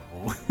more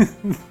memorable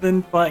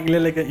than fighting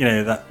Lilligant.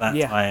 That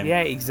time.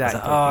 Yeah,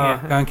 exactly.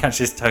 Like, go and catch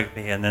this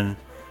Togepi, and then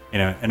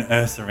an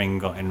Ursaring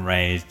got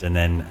enraged, and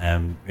then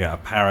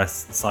a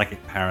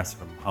psychic Paris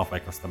from halfway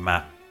across the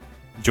map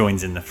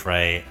joins in the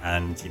fray,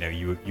 and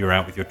you're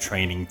out with your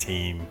training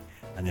team,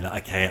 and you're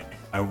like, okay,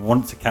 I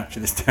want to capture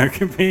this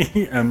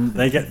Togepi.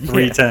 They get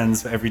 3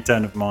 turns for every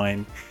turn of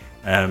mine.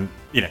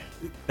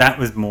 That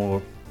was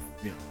more,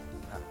 it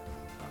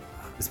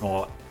was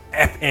more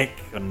epic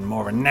and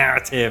more of a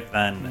narrative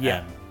than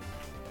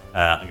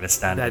I'm going to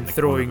stand in the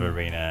corner of the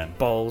arena and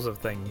balls of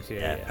things.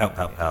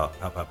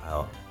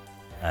 Pout,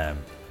 and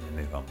then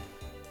move on.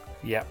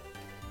 Yeah.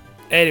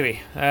 Anyway,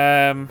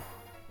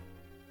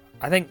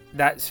 I think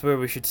that's where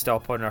we should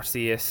stop on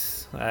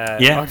Arceus.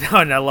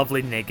 On a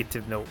lovely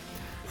negative note.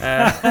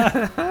 It's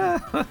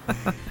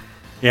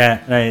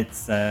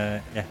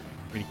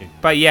pretty good.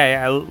 But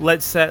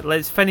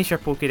let's finish our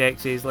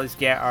Pokédexes. Let's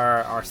get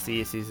our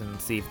Arceuses and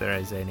see if there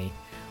is any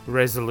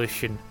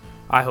resolution.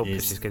 I hope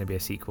this is going to be a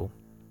sequel.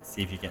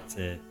 See if you get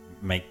to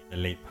make the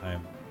leap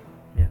home.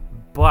 Yeah.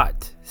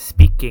 But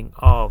speaking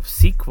of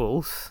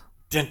sequels,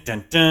 dun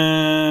dun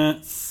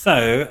dun.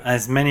 So,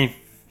 as many of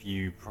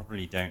you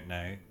probably don't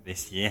know,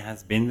 this year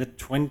has been the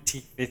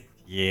 25th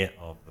year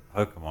of the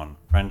Pokemon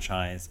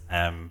franchise,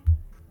 and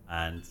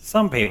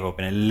some people have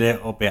been a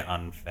little bit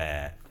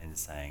unfair in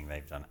saying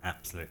they've done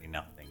absolutely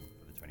nothing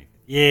for the 25th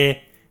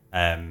year,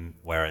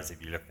 whereas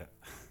if you look at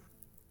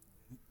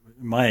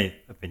my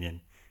opinion,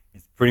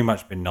 it's pretty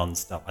much been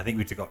non-stop. I think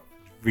we've got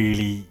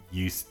really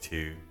used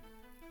to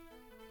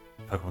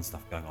Pokemon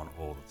stuff going on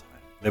all the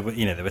time.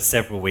 There were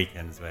several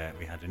weekends where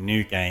we had a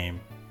new game,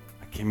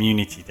 a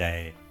community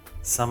day,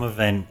 some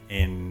event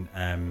in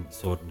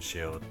Sword and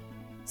Shield,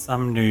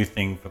 some new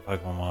thing for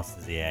Pokemon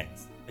Masters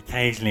EX.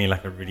 occasionally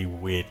like a really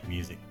weird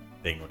music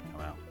thing would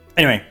come out.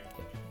 Anyway,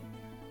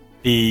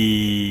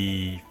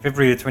 the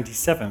February the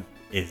 27th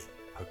is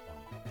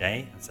Pokemon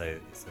Day, and so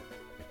it's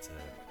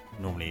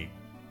normally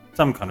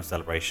some kind of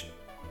celebration,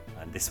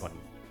 and this one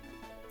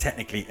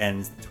technically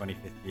ends the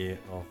 25th year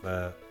of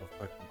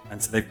Pokemon.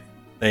 And so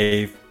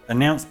they've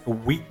announced a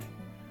week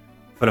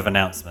full of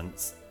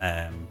announcements,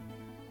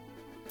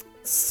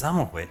 some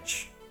of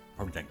which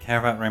probably don't care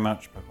about very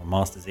much. Pokemon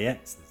Masters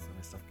EX, there's some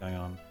stuff going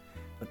on.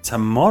 But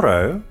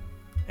tomorrow,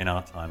 in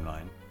our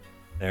timeline,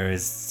 there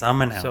is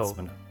some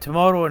announcement. So,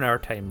 tomorrow in our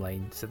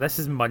timeline. So this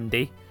is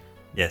Monday,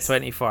 yes,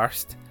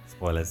 21st.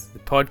 Spoilers. The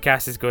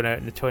podcast is going out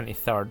on the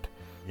 23rd.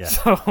 Yeah.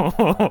 So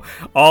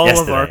all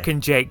Yesterday. of our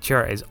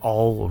conjecture is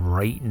all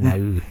right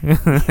now.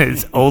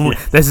 It's only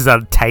this is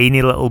a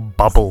tiny little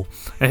bubble,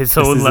 its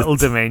own little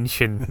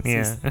dimension.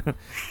 Yeah.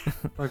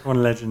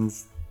 Pokemon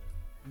Legends,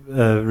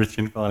 Rich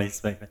and Farley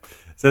Spectre.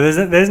 So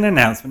there's an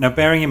announcement now.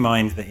 Bearing in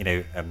mind that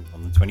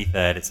on the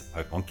 23rd it's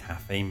a Pokemon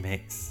Cafe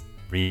Mix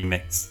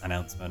remix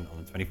announcement.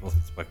 On the 24th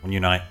it's Pokemon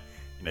Unite.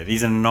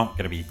 These are not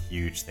going to be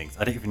huge things.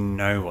 I don't even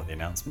know what the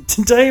announcement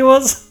today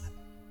was.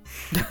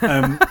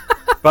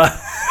 But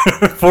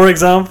for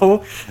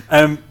example,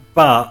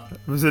 but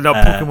was it not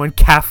Pokemon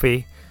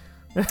Cafe?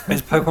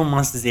 It's Pokemon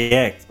Masters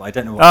EX, but I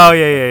don't know what. Oh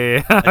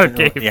yeah. I don't know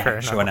Okay, what the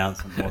actual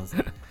announcement was.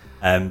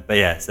 But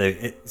yeah, so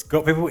it's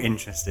got people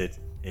interested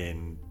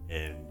in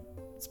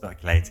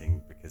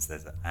speculating because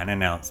there's an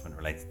announcement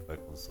related to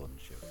Pokemon Sword and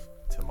Shield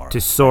tomorrow. To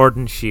Sword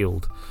and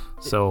Shield.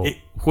 So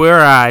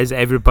whereas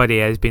everybody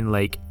has been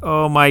like,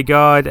 oh my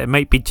god, it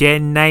might be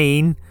Gen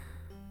 9.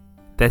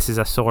 This is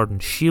a Sword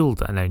and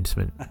Shield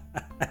announcement.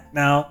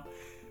 Now,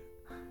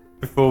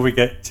 before we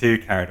get too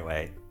carried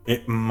away,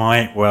 it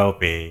might well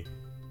be,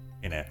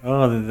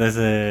 there's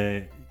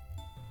a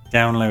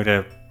download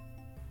a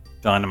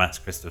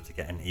Dynamax Crystal to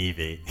get an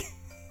EV.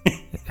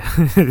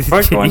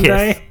 Pokemon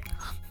Day.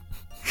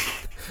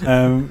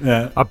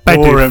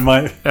 Or it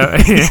might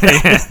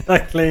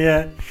exactly.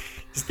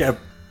 Just get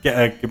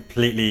a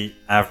completely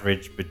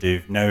average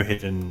Bidoof, no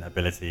hidden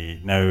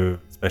ability, no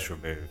special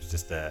moves,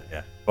 just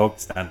bog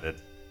standard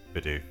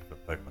Bidoof for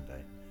Pokemon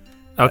Day.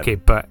 Okay,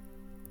 but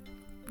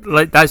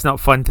that's not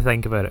fun to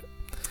think about it.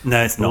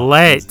 No, it's not.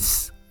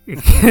 Let's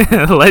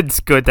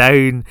go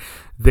down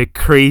the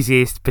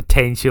craziest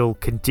potential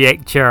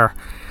conjecture,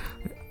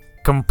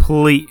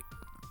 complete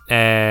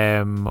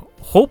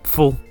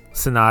hopeful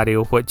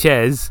scenario, which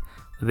is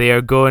they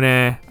are going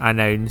to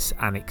announce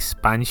an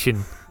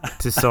expansion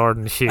to Sword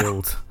and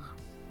Shield.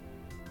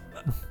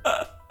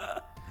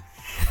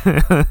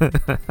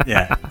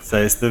 Yeah,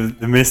 so it's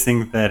the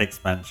missing third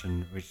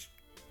expansion, which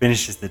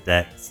finishes the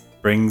dex,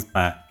 brings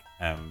back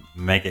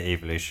Mega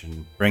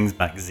Evolution, brings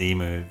back Z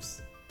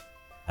moves.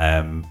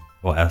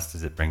 What else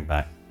does it bring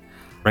back?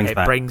 It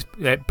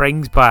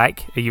brings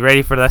back. Are you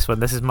ready for this one?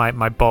 This is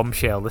my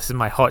bombshell. This is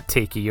my hot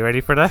take. Are you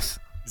ready for this?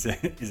 Is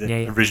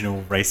it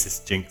original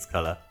racist Jinx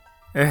color?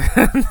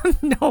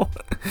 No.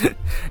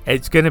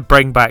 It's going to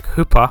bring back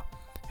Hoopa,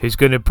 who's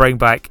going to bring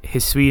back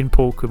Hisuian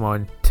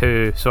Pokemon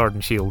to Sword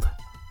and Shield.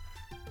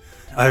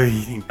 Oh,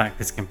 you think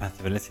backwards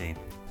compatibility?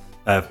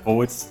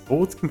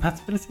 Forwards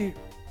compatibility?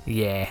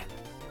 Yeah.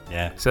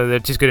 Yeah. So they're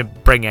just going to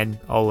bring in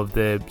all of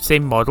the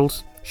same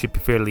models. Should be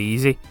fairly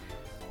easy.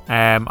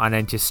 And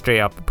then just straight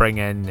up bring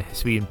in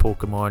Hisuian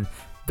Pokemon,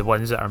 the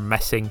ones that are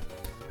missing,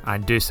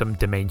 and do some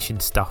dimension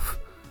stuff.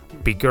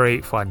 Be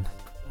great fun.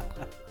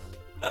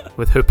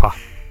 With Hoopa.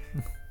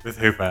 With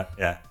Hoopa,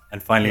 yeah.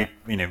 And finally,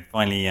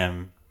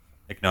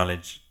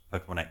 acknowledge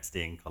Pokemon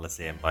XD and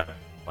Colosseum by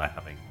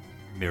having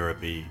Mirror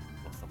B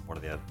or one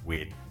of the other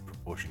weird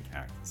proportion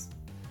characters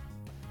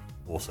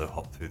also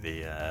hop through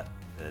the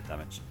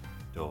dimension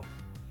door.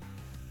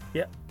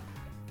 Yeah.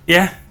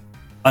 Yeah.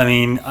 I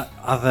mean,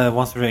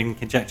 once we're in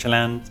Conjecture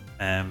Land,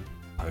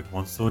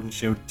 Pokemon Sword and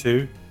Shield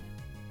 2.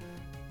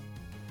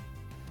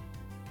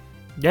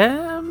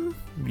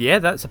 Yeah,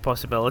 that's a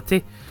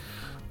possibility.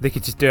 They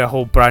could just do a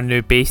whole brand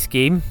new base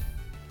game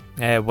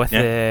with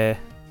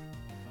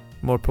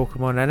more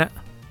Pokemon in it.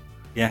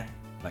 Yeah,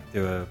 like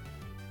do a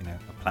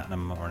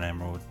platinum or an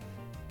emerald.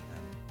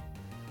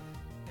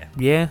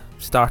 Yeah,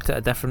 start at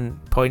a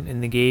different point in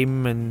the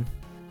game and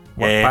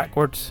work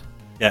backwards.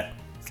 Yeah,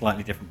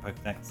 slightly different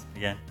Pokedex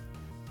again.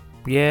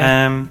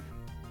 Yeah.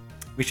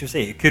 We shall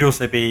see. It could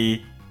also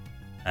be,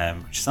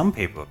 which some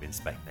people have been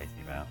speculating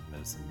about, and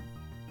there's some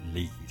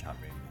leaky type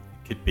rumor.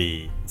 It could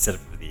be, instead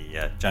of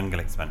the jungle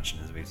expansion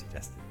as we've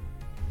suggested,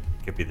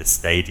 it could be the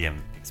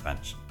stadium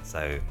expansion.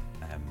 So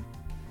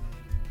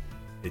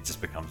it just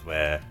becomes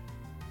where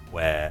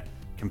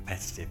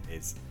competitive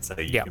is. So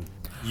you can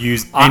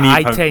use any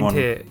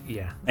Pokemon.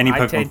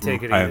 I tend to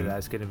agree that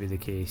that's going to be the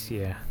case.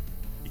 Yeah.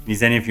 You can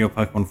use any of your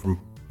Pokemon from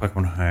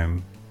Pokemon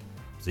Home.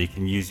 So you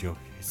can use your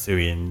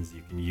Hisuians,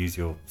 you can use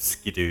your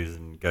Skidoos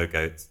and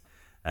Go-Goats,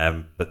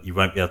 but you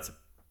won't be able to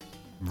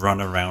run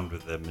around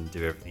with them and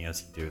do everything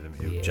else you do with them.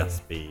 It will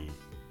just be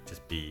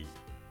the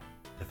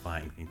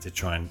fighting thing to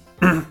try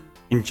and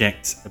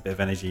inject a bit of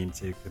energy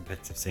into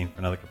competitive scene for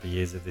another couple of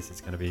years if this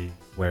is going to be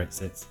where it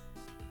sits.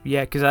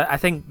 Yeah, because I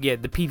think the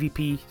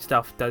PvP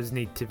stuff does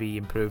need to be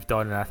improved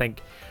on, and I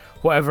think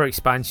whatever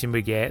expansion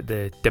we get,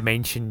 the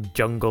Dimension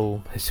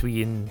Jungle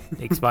Hisuian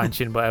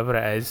expansion, whatever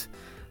it is,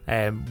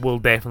 will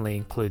definitely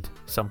include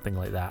something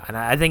like that. And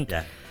I think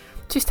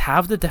just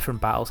have the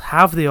different battles,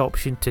 have the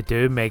option to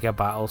do mega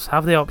battles,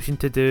 have the option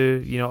to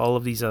do all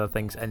of these other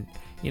things, and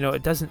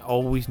it doesn't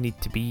always need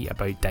to be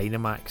about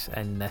Dynamax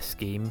in this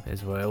game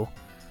as well.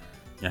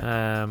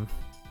 Yeah.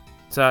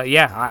 So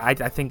yeah, I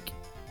think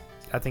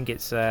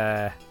it's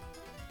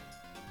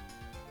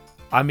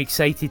I'm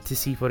excited to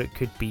see what it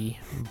could be,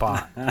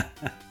 but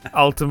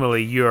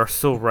ultimately you are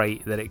so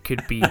right that it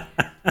could be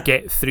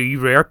get 3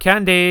 rare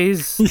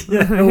candies.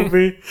 It'll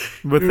be,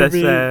 with it'll this.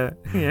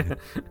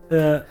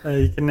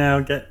 You can now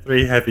get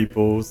 3 heavy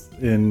balls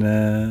in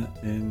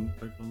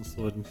Pokemon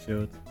Sword and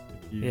Shield.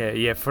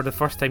 Yeah. For the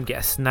first time, get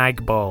a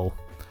snag ball.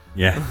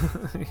 Yeah.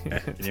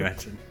 Can you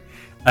imagine?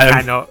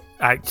 Cannot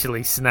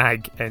actually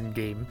snag in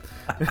game.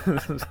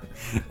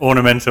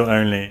 Ornamental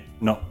only,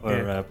 not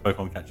for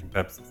Pokemon catching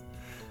purposes.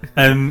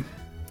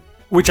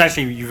 Which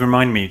actually, you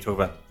remind me to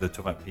talk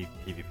about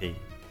PvP.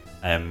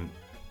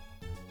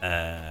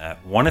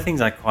 One of the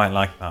things I quite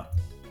like about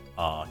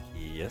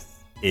Arceus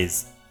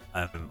is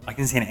I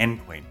can see an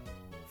endpoint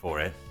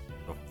for it,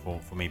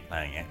 for me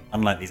playing it,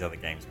 unlike these other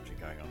games which are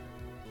going on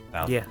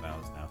thousands of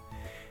hours now.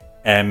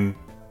 And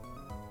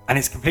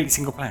it's completely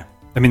single player.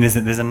 I mean, there's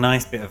a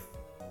nice bit of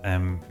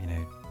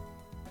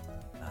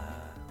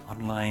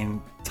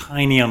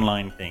tiny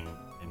online thing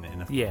in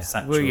the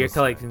satchels. Where you're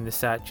collecting the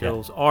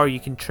satchels, or you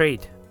can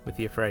trade with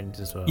your friends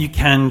as well. You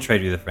can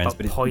trade with your friends,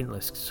 but it's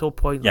pointless. So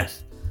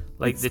pointless. Yeah.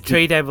 Like the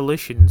trade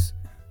evolutions,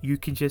 you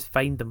can just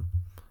find them,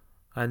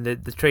 and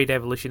the trade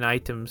evolution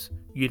items,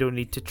 you don't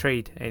need to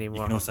trade anymore.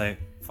 You can also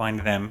find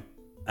them,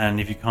 and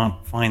if you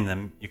can't find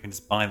them, you can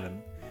just buy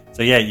them.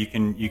 So yeah, you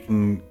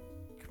can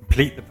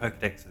complete the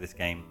Pokédex of this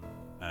game.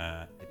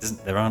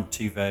 There aren't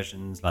 2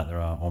 versions like there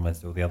are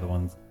almost all the other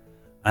ones,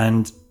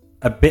 and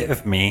a bit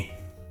of me,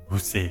 we'll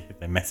see if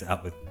they mess it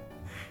up with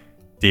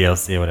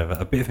DLC or whatever.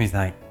 A bit of me is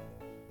like,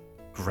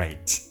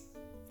 great,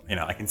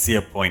 I can see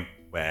a point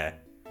where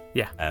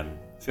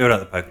filled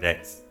out the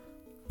Pokédex,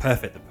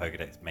 perfect the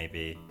Pokédex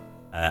maybe,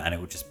 and it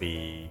will just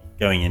be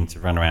going in to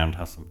run around,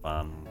 have some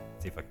fun,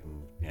 see if I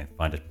can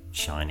find a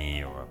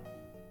shiny or a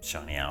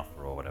shiny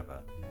alpha or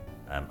whatever,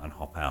 and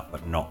hop out,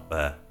 but not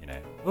the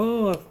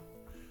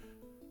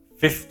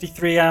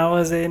 53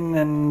 hours in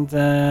and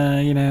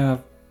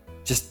I've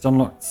just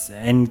unlocked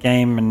end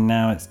game and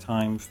now it's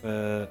time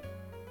for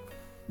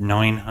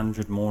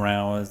 900 more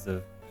hours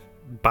of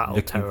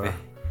Battle Tower,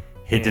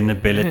 hidden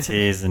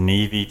abilities and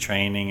EV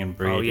training and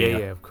breeding. Oh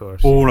yeah, of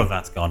course. All of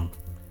that's gone.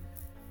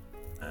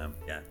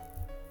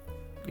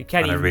 You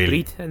can't even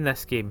breed in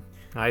this game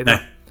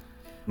either.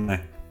 No.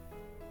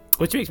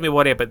 Which makes me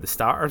worry about the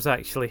starters,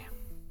 actually.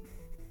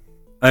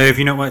 Oh, have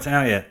you not worked it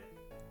out yet?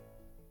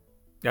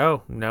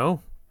 Oh,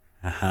 no.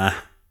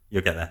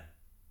 You'll get there.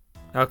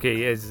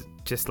 Okay, is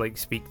just like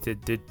speak to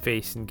Dude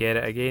Face and get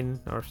it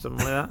again or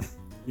something like that?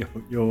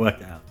 You'll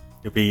work it out.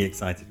 You'll be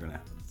excited when it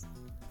happens.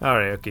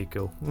 Alright, okay,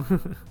 cool.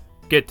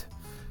 Good.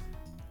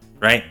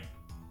 Great.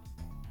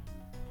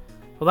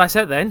 Well, that's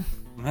it then.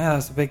 Yeah,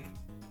 that's a big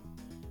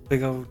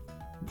old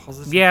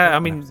positive. Yeah, I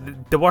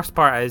mean, the worst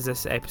part is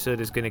this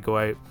episode is going to go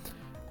out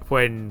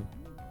when,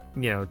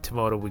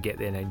 tomorrow we get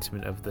the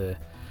announcement of the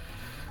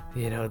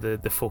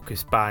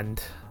Focus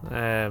Band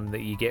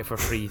that you get for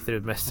free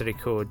through Mystery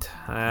Code.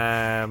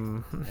 Yeah,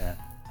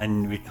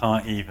 and we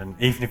can't even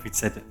if we'd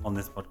said it on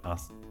this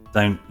podcast,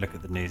 don't look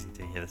at the news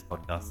until you hear this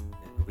podcast.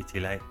 It will be too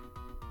late.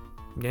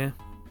 Yeah.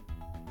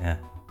 Yeah.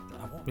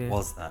 What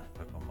was that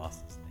Pokemon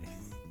Masters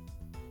news?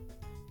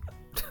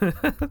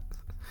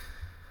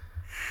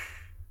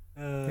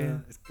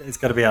 It's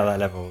got to be at that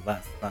level.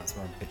 That's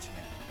where I'm pitching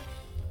it.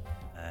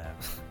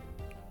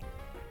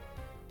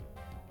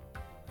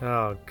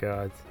 Oh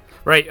god.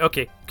 Right.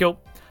 Okay. Cool.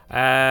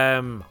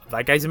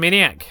 That guy's a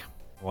maniac.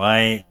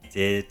 Why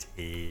did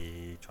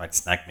he try to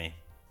snag me?